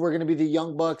you two were going to be the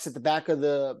young bucks at the back of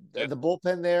the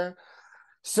bullpen there.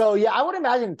 So yeah, I would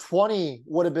imagine 20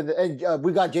 would have been.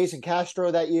 We got Jason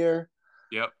Castro that year.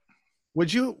 Yep.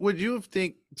 Would you have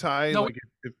think Ty No, like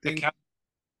if things?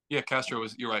 Castro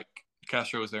was. You're right.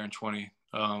 Castro was there in 20.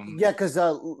 Yeah, because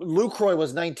Lucroy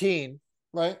was 19,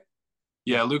 right?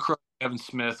 Yeah, Luke, Evan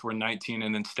Smith were 19,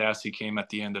 and then Stassi came at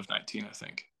the end of 19, I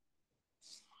think.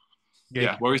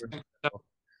 Yeah. What were you saying?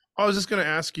 I was just going to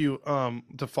ask you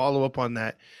to follow up on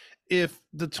that. If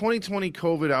the 2020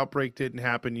 COVID outbreak didn't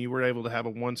happen, you were able to have a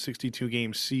 162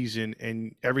 game season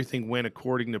and everything went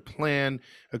according to plan,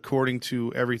 according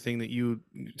to everything that you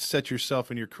set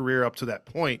yourself in your career up to that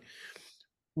point,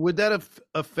 would that have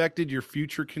affected your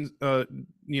future,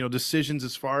 decisions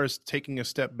as far as taking a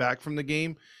step back from the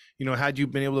game? Had you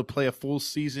been able to play a full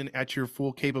season at your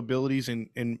full capabilities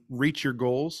and reach your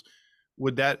goals,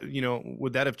 would that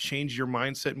have changed your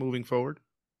mindset moving forward?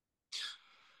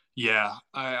 Yeah,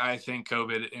 I think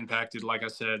COVID impacted, like I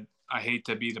said, I hate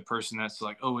to be the person that's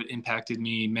like, oh, it impacted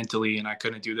me mentally and I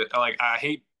couldn't do that. Like, I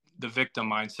hate the victim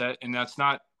mindset. And that's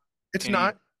not, it's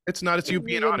you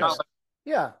being honest.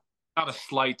 Yeah. Not a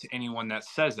slight to anyone that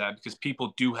says that, because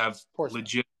people do have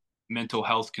legit mental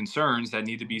health concerns that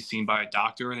need to be seen by a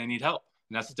doctor, or they need help.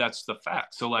 And that's the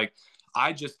fact. So like,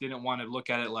 I just didn't want to look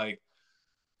at it like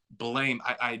blame.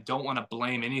 I don't want to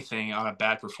blame anything on a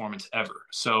bad performance ever.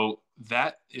 So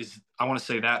I want to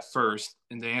say that first.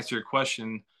 And to answer your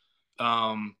question,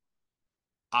 I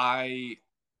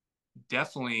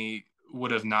definitely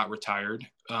would have not retired.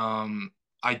 My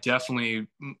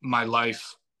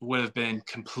life would have been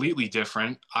completely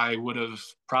different. I would have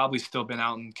probably still been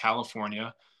out in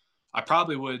California. I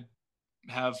probably would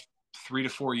have 3 to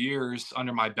 4 years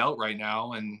under my belt right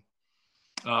now, and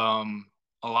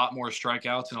a lot more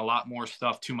strikeouts and a lot more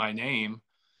stuff to my name.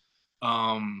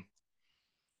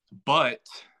 But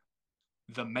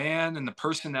the man and the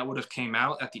person that would have came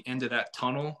out at the end of that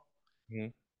tunnel, mm-hmm.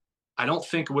 I don't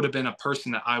think would have been a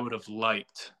person that I would have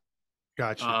liked.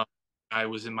 Gotcha. I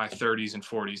was in my 30s and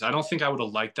 40s. I don't think I would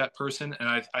have liked that person. And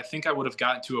I think I would have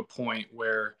gotten to a point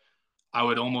where I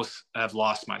would almost have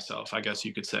lost myself, I guess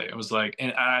you could say. It was like,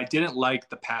 and I didn't like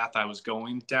the path I was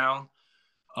going down.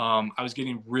 I was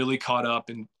getting really caught up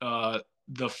in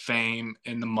the fame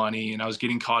and the money, and I was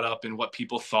getting caught up in what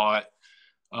people thought.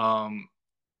 And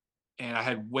I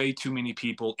had way too many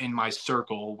people in my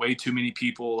circle, way too many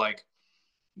people like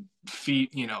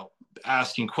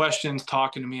asking questions,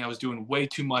 talking to me. I was doing way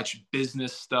too much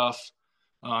business stuff.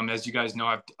 As you guys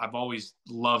know, I've always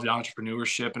loved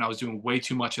entrepreneurship, and I was doing way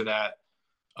too much of that.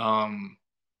 And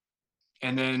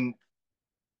then,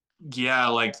 yeah,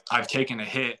 like I've taken a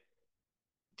hit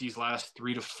these last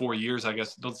 3 to 4 years, I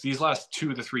guess. These last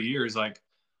 2 to 3 years, like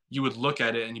you would look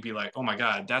at it and you'd be like, oh my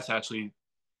God, that's actually,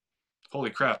 holy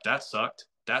crap, that sucked.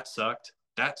 That sucked.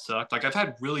 That sucked. Like I've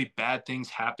had really bad things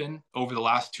happen over the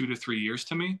last 2 to 3 years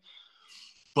to me,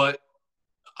 but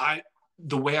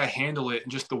the way I handle it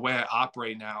and just the way I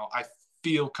operate now, I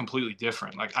feel completely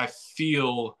different. Like I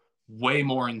feel way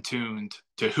more in tune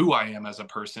to who I am as a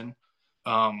person.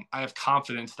 I have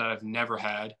confidence that I've never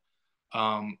had.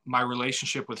 My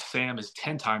relationship with Sam is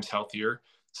 10 times healthier.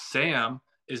 Sam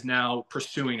is now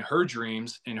pursuing her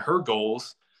dreams and her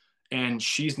goals, and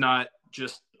she's not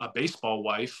just a baseball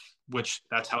wife, which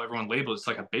that's how everyone labels it. It's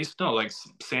like a base. No, like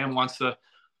Sam wants to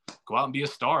go out and be a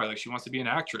star. Like she wants to be an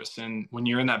actress. And when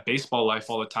you're in that baseball life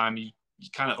all the time, you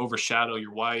kind of overshadow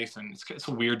your wife, and it's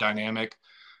a weird dynamic.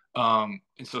 And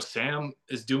so Sam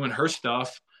is doing her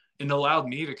stuff, and it allowed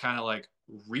me to kind of like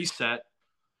reset,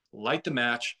 light the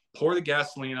match, pour the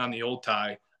gasoline on the old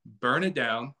tie, burn it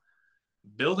down,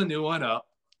 build a new one up.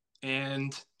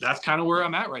 And that's kind of where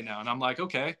I'm at right now. And I'm like,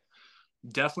 okay,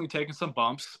 definitely taking some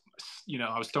bumps.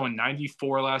 I was throwing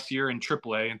 94 last year in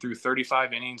AAA and through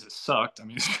 35 innings. It sucked. I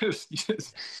mean,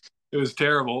 it was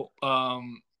terrible.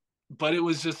 But it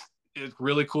was just a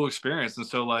really cool experience. And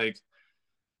so like,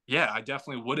 yeah, I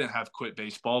definitely wouldn't have quit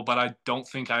baseball, but I don't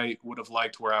think I would have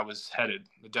liked where I was headed.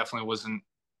 It definitely wasn't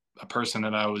a person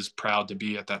that I was proud to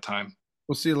be at that time.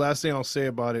 Well, see, the last thing I'll say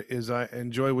about it is I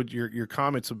enjoy what your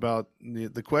comments about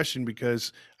the question,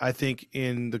 because I think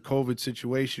in the COVID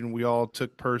situation, we all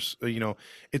took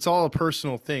it's all a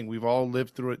personal thing. We've all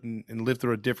lived through it and lived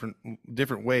through it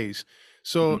different ways.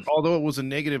 So although it was a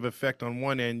negative effect on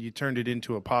one end, you turned it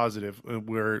into a positive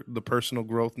where the personal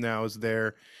growth now is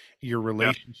there. Your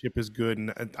relationship is good.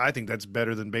 And I think that's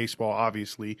better than baseball,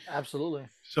 obviously. Absolutely.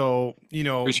 So,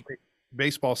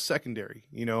 baseball's secondary,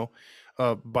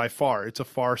 by far. It's a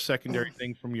far secondary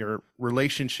thing from your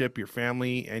relationship, your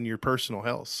family, and your personal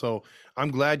health. So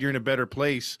I'm glad you're in a better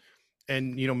place.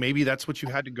 And, maybe that's what you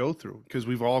had to go through, because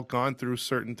we've all gone through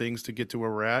certain things to get to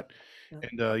where we're at.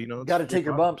 And, got to take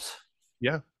your bumps.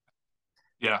 Yeah.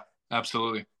 Yeah,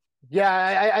 absolutely.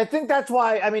 Yeah, I think that's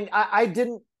why. I mean, I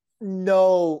didn't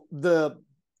know the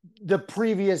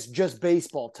previous just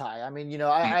baseball Ty. I mean,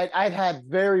 I'd had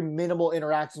very minimal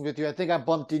interactions with you. I think I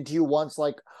bumped into you once,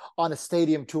 like on a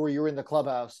stadium tour. You were in the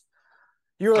clubhouse.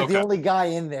 You were like the only guy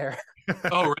in there.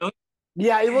 Oh, really?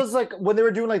 Yeah, it was like when they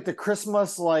were doing like the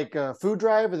Christmas food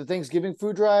drive or the Thanksgiving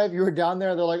food drive. You were down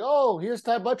there. They're like, "Oh, here's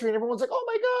Ty Buttrey," and everyone's like, "Oh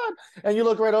my god!" And you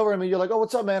look right over him and you're like, "Oh,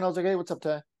 what's up, man?" I was like, "Hey, what's up,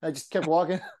 Ty?" I just kept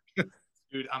walking.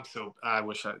 Dude, I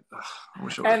wish I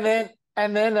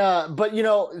And then, but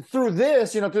through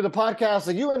this, through the podcast,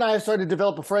 like you and I have started to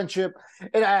develop a friendship,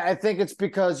 and I think it's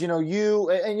because you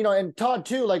and Todd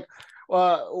too, like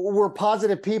we're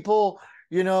positive people.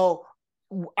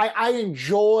 I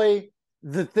enjoy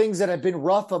the things that have been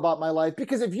rough about my life,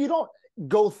 because if you don't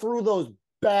go through those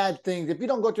bad things, if you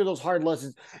don't go through those hard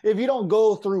lessons, if you don't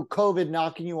go through COVID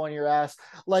knocking you on your ass,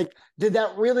 like, did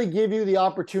that really give you the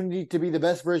opportunity to be the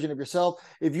best version of yourself?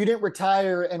 If you didn't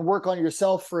retire and work on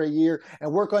yourself for a year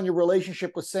and work on your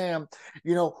relationship with Sam,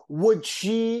 would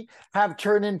she have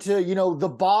turned into, the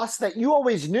boss that you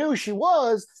always knew she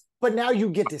was, but now you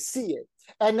get to see it.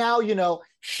 And now,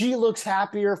 she looks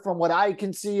happier from what I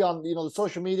can see on, the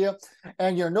social media,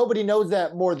 and, nobody knows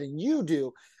that more than you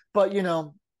do. But,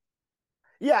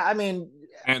 yeah, I mean,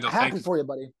 happy for you,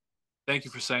 buddy. Thank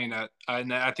you for saying that.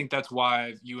 And I think that's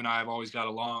why you and I have always got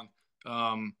along.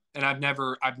 And I've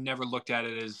never looked at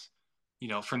it as,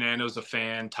 Fernando's a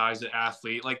fan, Ty's an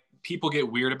athlete. Like, people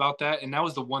get weird about that. And that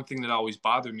was the one thing that always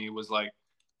bothered me, was like,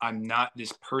 I'm not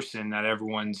this person that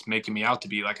everyone's making me out to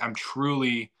be. Like, I'm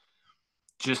truly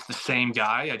just the same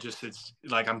guy. It's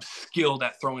like, I'm skilled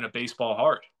at throwing a baseball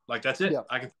hard. Like, that's it. Yeah.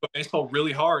 I can throw a baseball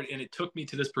really hard, and it took me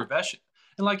to this profession.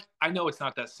 And like, I know it's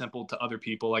not that simple to other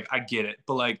people. Like, I get it,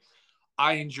 but like,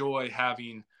 I enjoy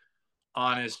having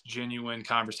honest, genuine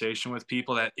conversation with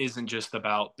people that isn't just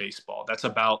about baseball. That's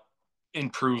about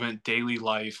improvement, daily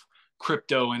life,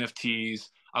 crypto, NFTs.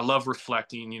 I love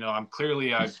reflecting.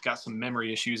 I've got some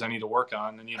memory issues I need to work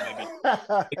on. And maybe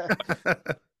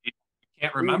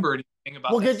can't remember anything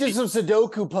about. We'll get you some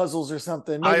Sudoku puzzles or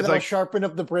something. Maybe that'll sharpen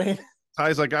up the brain.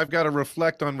 Ty's like, I've got to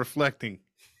reflect on reflecting.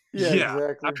 Yeah,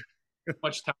 exactly.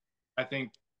 Much time, I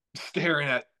think, staring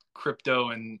at crypto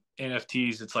and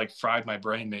NFTs, it's like fried my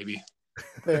brain, maybe.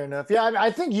 Fair enough. Yeah, I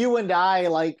think you and I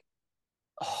like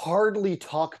hardly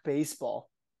talk baseball.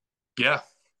 Yeah.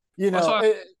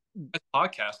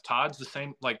 Podcast. Todd's the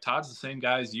same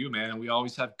guy as you, man, and we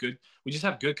just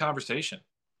have good conversation.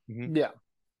 Mm-hmm. Yeah.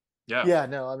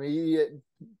 No, I mean,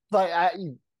 but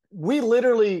we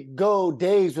literally go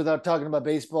days without talking about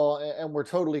baseball, and we're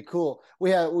totally cool.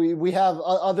 We have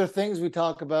other things we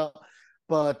talk about,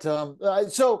 but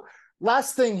so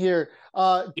last thing here,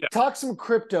 talk some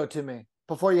crypto to me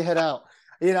before you head out.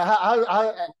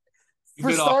 How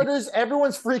for starters,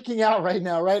 everyone's freaking out right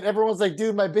now, right? Everyone's like,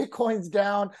 dude, my Bitcoin's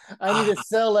down. I need to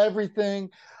sell everything.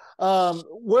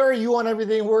 Where are you on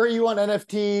everything? Where are you on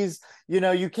NFTs?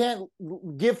 You can't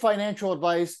give financial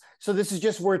advice. So this is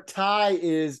just where Ty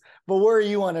is, but where are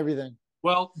you on everything?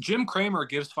 Well, Jim Cramer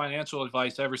gives financial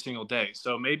advice every single day.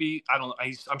 So maybe,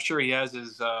 I'm sure he has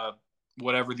his,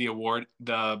 whatever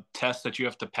the test that you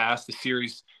have to pass, the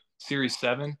series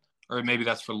 7, or maybe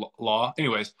that's for law.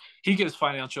 Anyways, he gives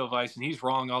financial advice and he's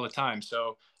wrong all the time.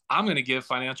 So I'm going to give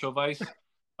financial advice.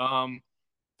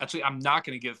 Actually, I'm not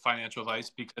going to give financial advice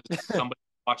because somebody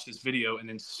watched this video and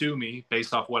then sue me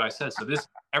based off what I said. So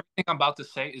everything I'm about to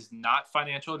say is not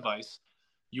financial advice.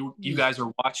 You guys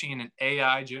are watching an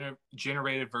AI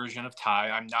generated version of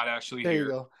Ty. I'm not actually here. There you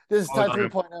go. This is Ty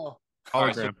 3.0.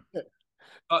 Hologram.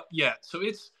 Yeah. So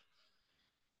it's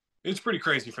pretty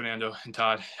crazy, Fernando and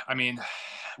Todd. I mean,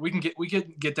 we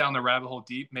can get down the rabbit hole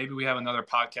deep. Maybe we have another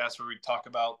podcast where we talk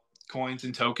about coins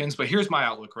and tokens. But here's my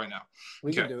outlook right now.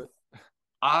 We can do it.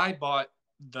 I bought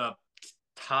the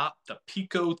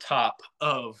Pico top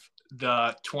of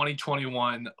the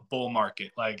 2021 bull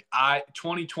market. Like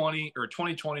 2020 to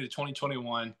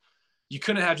 2021, you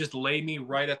couldn't have just laid me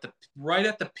right at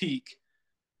the peak.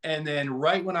 And then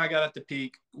right when I got at the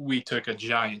peak, we took a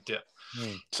giant dip.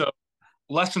 So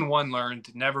lesson 1 learned,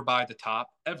 never buy the top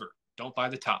ever. Don't buy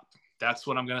the top. That's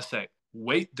what I'm going to say.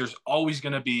 Wait, there's always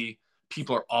going to be,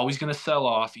 people are always going to sell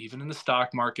off, even in the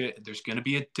stock market. There's going to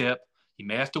be a dip. You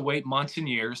may have to wait months and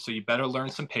years, so you better learn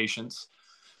some patience.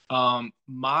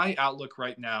 My outlook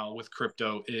right now with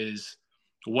crypto is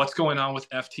what's going on with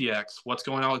FTX, what's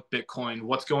going on with Bitcoin,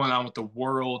 what's going on with the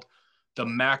world. The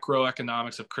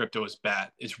macroeconomics of crypto is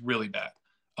bad. It's really bad.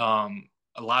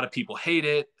 A lot of people hate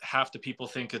it. Half the people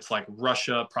think it's like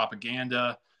Russia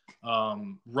propaganda.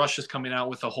 Russia's coming out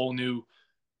with a whole new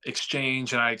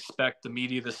exchange, and I expect the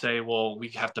media to say, well, we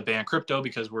have to ban crypto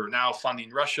because we're now funding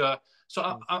Russia.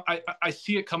 So I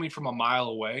see it coming from a mile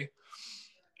away.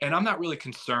 And I'm not really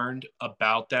concerned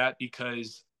about that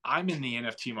because I'm in the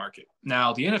NFT market.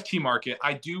 Now, the NFT market,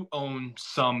 I do own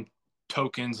some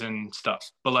tokens and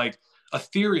stuff, but like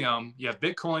Ethereum, you have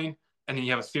Bitcoin and then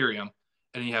you have Ethereum,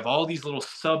 and you have all these little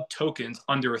sub tokens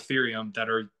under Ethereum that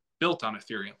are built on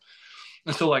Ethereum.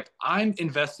 And so, like, I'm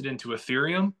invested into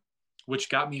Ethereum, which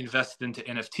got me invested into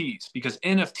NFTs because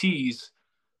NFTs,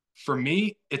 for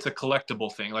me, it's a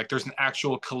collectible thing. Like, there's an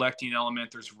actual collecting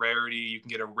element. There's rarity. You can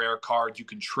get a rare card. You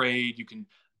can trade. You can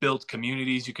build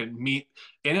communities. You can meet.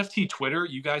 NFT Twitter,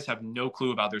 you guys have no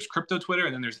clue about. There's crypto Twitter,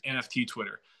 and then there's NFT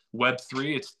Twitter.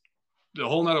 Web3, it's a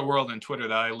whole nother world in Twitter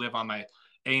that I live on my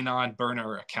Anon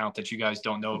burner account that you guys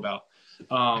don't know about.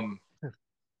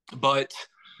 But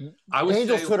I would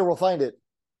Angel's say Twitter will find it.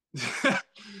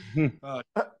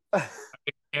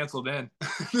 Canceled in.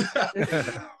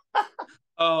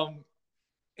 And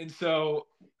so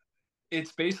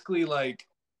it's basically like,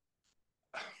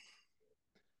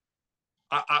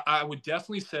 I would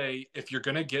definitely say if you're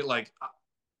gonna get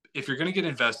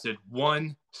invested,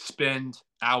 one, spend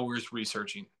hours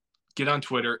researching. Get on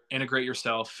Twitter, integrate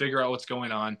yourself, figure out what's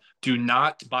going on. Do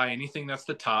not buy anything that's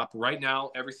the top. Right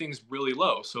now, everything's really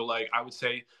low. So, like, I would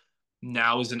say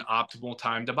now is an optimal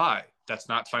time to buy. That's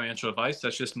not financial advice.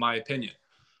 That's just my opinion.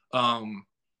 But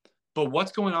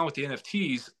what's going on with the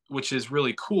NFTs, which is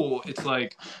really cool, it's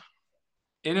like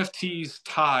NFTs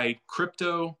tied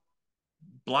crypto,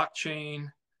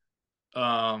 blockchain,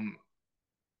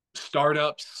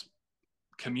 startups,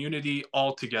 community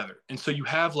all together. And so you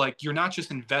have, like, you're not just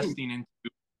investing into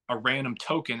a random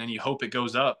token and you hope it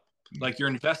goes up. Like, you're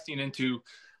investing into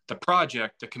the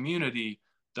project, the community,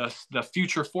 the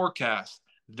future forecast,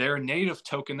 their native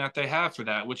token that they have for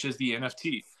that, which is the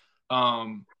NFT.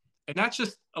 And that's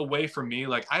just a way for me.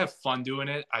 Like, I have fun doing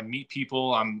it. I meet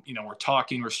people. We're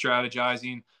talking, we're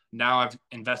strategizing. Now I've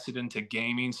invested into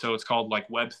gaming. So it's called like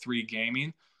Web3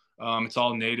 gaming. It's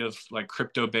all native, like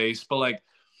crypto based, but like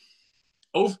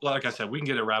I said, we can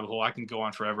get a rabbit hole. I can go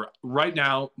on forever. Right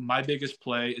now, my biggest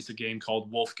play is a game called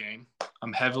Wolf Game.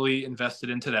 I'm heavily invested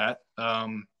into that.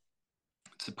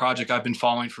 It's a project I've been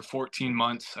following for 14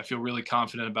 months. I feel really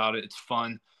confident about it. It's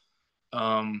fun.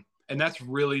 And that's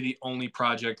really the only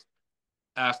project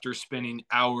after spending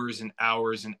hours and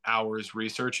hours and hours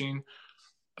researching.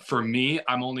 For me,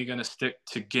 I'm only going to stick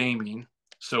to gaming.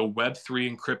 So Web3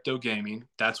 and crypto gaming.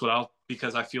 That's what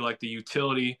because I feel like the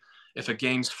utility, if a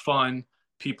game's fun,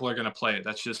 people are going to play it.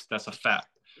 That's a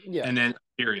fact. Yeah. And then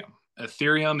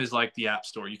Ethereum is like the app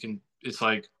store. It's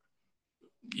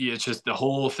just the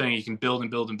whole thing. You can build and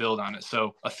build and build on it.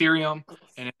 So Ethereum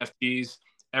and NFTs,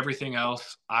 everything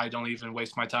else, I don't even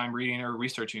waste my time reading or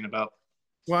researching about.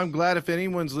 Well, I'm glad if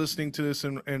anyone's listening to this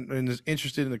and is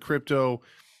interested in the crypto.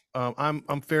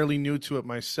 I'm fairly new to it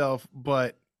myself,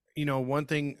 but one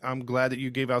thing I'm glad that you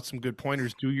gave out some good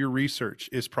pointers. Do your research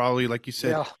is probably, like you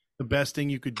said, the best thing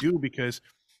you could do because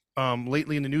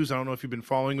lately in the news, I don't know if you've been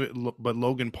following it, but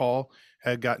Logan Paul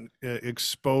had gotten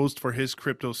exposed for his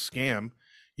crypto scam.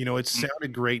 It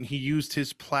sounded great, and he used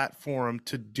his platform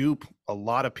to dupe a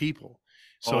lot of people.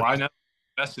 So I never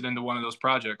invested into one of those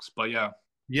projects, but yeah.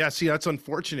 Yeah, see, that's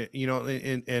unfortunate,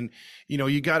 and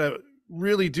you got to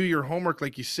really do your homework,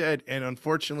 like you said. And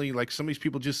unfortunately, like, some of these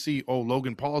people just see, oh,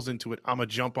 Logan Paul's into it, I'm gonna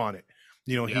jump on it.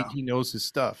 He knows his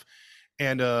stuff.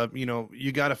 And,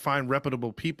 you got to find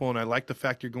reputable people. And I like the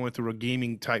fact you're going through a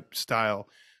gaming type style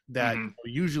that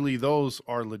usually those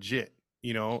are legit,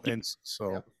 and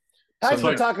so. Ty's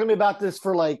been talking to me about this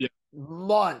for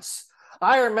months.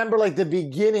 I remember like the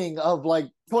beginning of like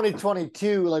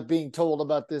 2022, like being told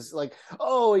about this, like,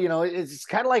 oh, it's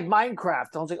kind of like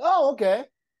Minecraft. I was like, oh, okay.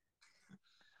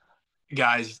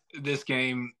 Guys, this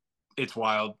game, it's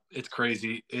wild. It's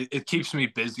crazy. It keeps me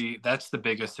busy. That's the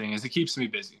biggest thing, is it keeps me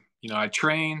busy. I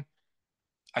train,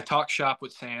 I talk shop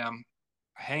with Sam,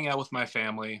 I hang out with my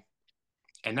family,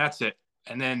 and that's it.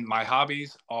 And then my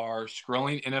hobbies are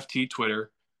scrolling NFT Twitter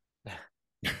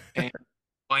and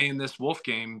playing this Wolf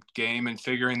game and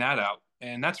figuring that out.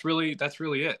 And that's really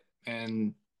it.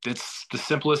 And it's the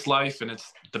simplest life, and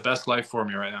it's the best life for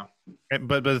me right now.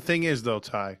 But the thing is, though,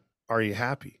 Ty, are you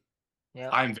happy?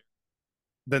 Yeah.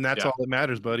 Then that's all that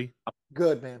matters, buddy.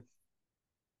 Good, man.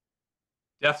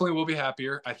 Definitely will be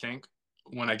happier, I think,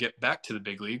 when I get back to the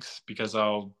big leagues, because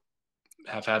I'll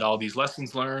have had all these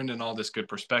lessons learned and all this good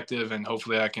perspective, and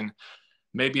hopefully I can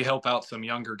maybe help out some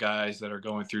younger guys that are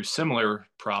going through similar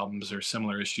problems or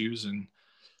similar issues and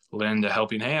lend a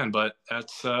helping hand. But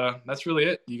that's really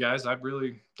it, you guys. I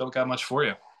really don't got much for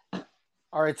you.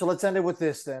 All right, so let's end it with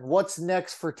this then. What's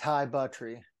next for Ty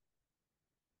Buttrey?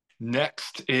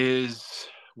 Next is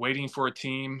waiting for a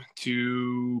team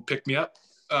to pick me up.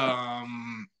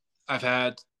 I've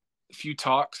had a few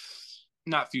talks,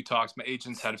 not few talks. My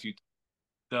agents had a few.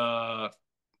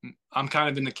 I'm kind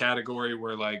of in the category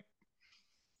where like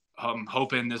I'm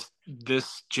hoping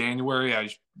this January I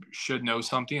should know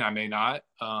something. I may not.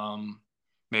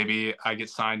 Maybe I get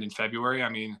signed in February. I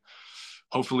mean,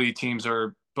 hopefully teams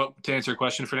are. But to answer your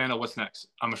question, Fernando, what's next?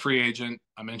 I'm a free agent.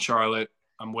 I'm in Charlotte.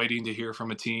 I'm waiting to hear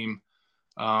from a team.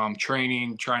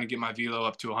 Training, trying to get my velo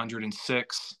up to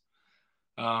 106.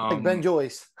 Like Ben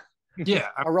Joyce. Yeah.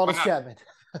 Aroldis Chapman.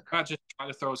 Not just trying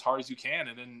to throw as hard as you can,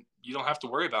 and then you don't have to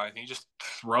worry about anything. You just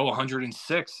throw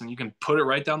 106, and you can put it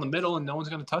right down the middle, and no one's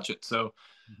going to touch it. So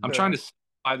I'm trying to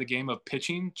simplify the game of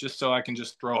pitching just so I can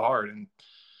just throw hard. And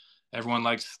everyone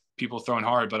likes people throwing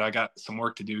hard, but I got some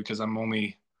work to do because I'm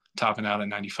only topping out at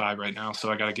 95 right now.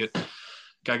 So I got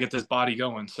to get this body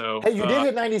going. So hey, you did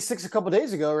hit 96 a couple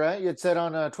days ago, right? You had said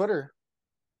on Twitter.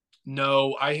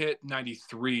 No, I hit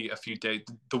 93 a few days.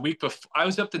 The week before, I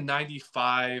was up to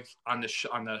 95 on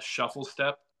the shuffle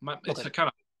step. It's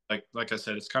kind of like I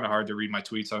said, it's kind of hard to read my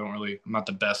tweets. I'm not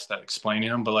the best at explaining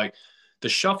them, but like the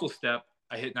shuffle step,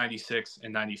 I hit 96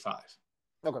 and 95.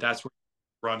 Okay. That's where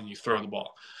you run and you throw the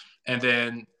ball. And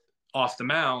then off the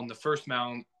mound, the first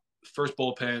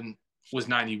bullpen was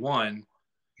 91,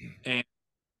 and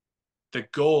the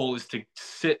goal is to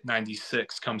sit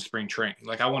 96 come spring training.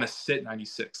 Like I want to sit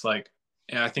 96.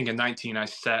 And I think in 19 I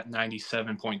sat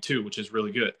 97.2, which is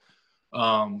really good.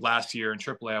 Last year in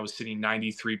AAA I was sitting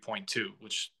 93.2,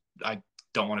 which I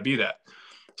don't want to be that.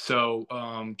 So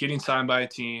getting signed by a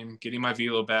team, getting my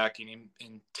velo back, getting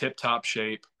in tip-top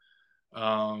shape,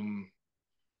 and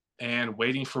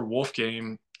waiting for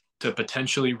Wolfgang to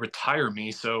potentially retire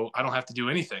me so I don't have to do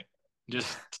anything.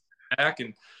 Just back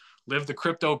and live the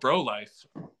crypto bro life.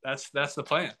 That's the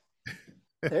plan.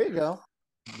 There you go.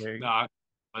 Nah,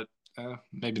 but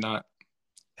maybe not.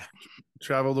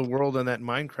 Travel the world on that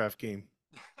Minecraft game.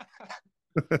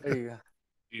 There you go.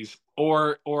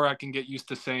 Or I can get used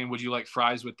to saying, "Would you like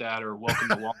fries with that?" or "Welcome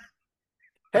to Walmart."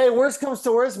 Hey, worst comes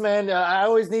to worst, man. I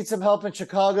always need some help in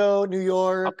Chicago, New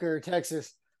York, or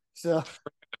Texas. So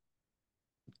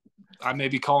I may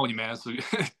be calling you, man. So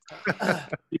hey,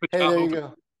 there you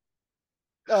go.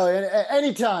 Oh,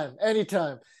 anytime.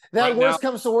 That right worst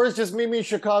comes to worst, just meet me in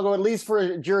Chicago, at least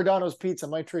for Giordano's Pizza,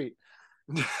 my treat.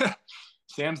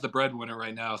 Sam's the breadwinner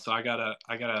right now, so I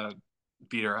gotta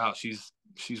beat her out. She's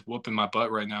whooping my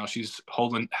butt right now. She's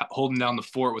holding down the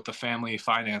fort with the family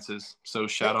finances. So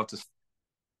shout out to.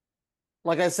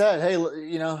 Like I said, hey,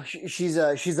 you know she's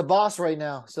a boss right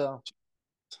now. So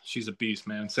she's a beast,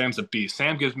 man. Sam's a beast.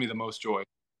 Sam gives me the most joy.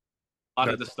 A lot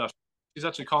of the stuff. She's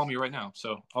actually calling me right now,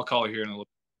 so I'll call her here in a little.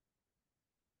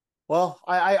 Well,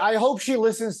 I hope she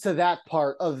listens to that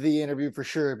part of the interview for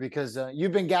sure, because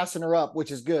you've been gassing her up,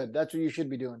 which is good. That's what you should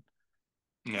be doing.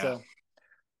 Yeah, so.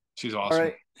 She's awesome. All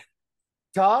right,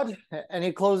 Todd,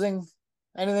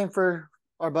 anything for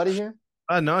our buddy here?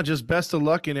 No, just best of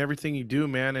luck in everything you do,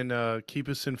 man, and keep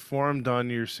us informed on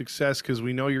your success, because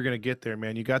we know you're going to get there,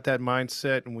 man. You got that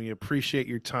mindset, and we appreciate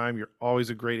your time. You're always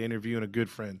a great interview and a good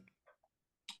friend.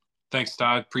 Thanks,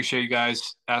 Todd. Appreciate you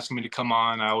guys asking me to come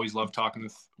on. I always love talking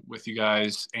with you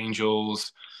guys,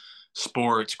 Angels,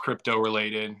 sports, crypto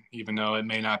related, even though it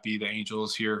may not be the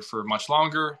Angels here for much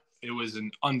longer. It was an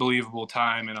unbelievable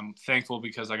time, and I'm thankful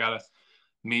because I got to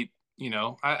meet,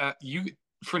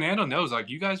 Fernando knows, like,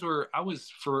 you guys I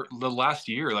was for the last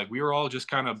year, like, we were all just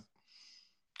kind of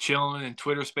chilling in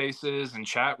Twitter spaces and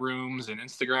chat rooms and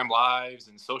Instagram lives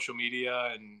and social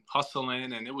media and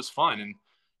hustling, and it was fun. And,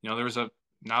 there was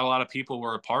not a lot of people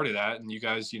were a part of that, and you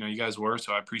guys were,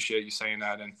 so I appreciate you saying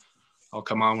that, and I'll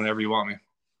come on whenever you want me.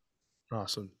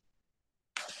 Awesome.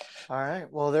 All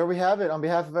right. Well, there we have it. On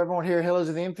behalf of everyone here at Halos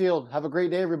of the Infield, have a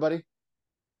great day, everybody.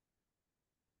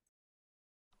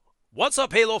 What's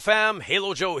up, Halo fam?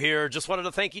 Halo Joe here. Just wanted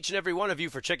to thank each and every one of you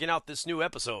for checking out this new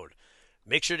episode.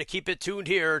 Make sure to keep it tuned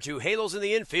here to Halos in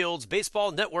the Infield's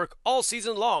Baseball Network all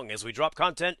season long as we drop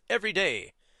content every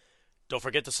day. Don't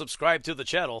forget to subscribe to the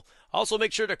channel. Also,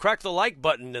 make sure to crack the like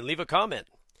button and leave a comment.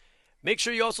 Make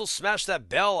sure you also smash that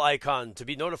bell icon to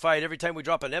be notified every time we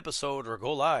drop an episode or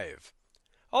go live.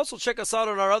 Also, check us out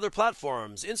on our other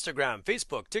platforms, Instagram,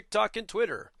 Facebook, TikTok, and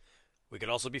Twitter. We can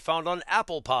also be found on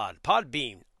Apple Pod,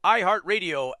 Podbean,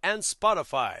 iHeartRadio, and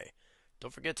Spotify.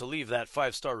 don't forget to leave that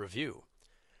 5-star review.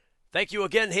 Thank you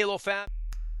again, Halo fan.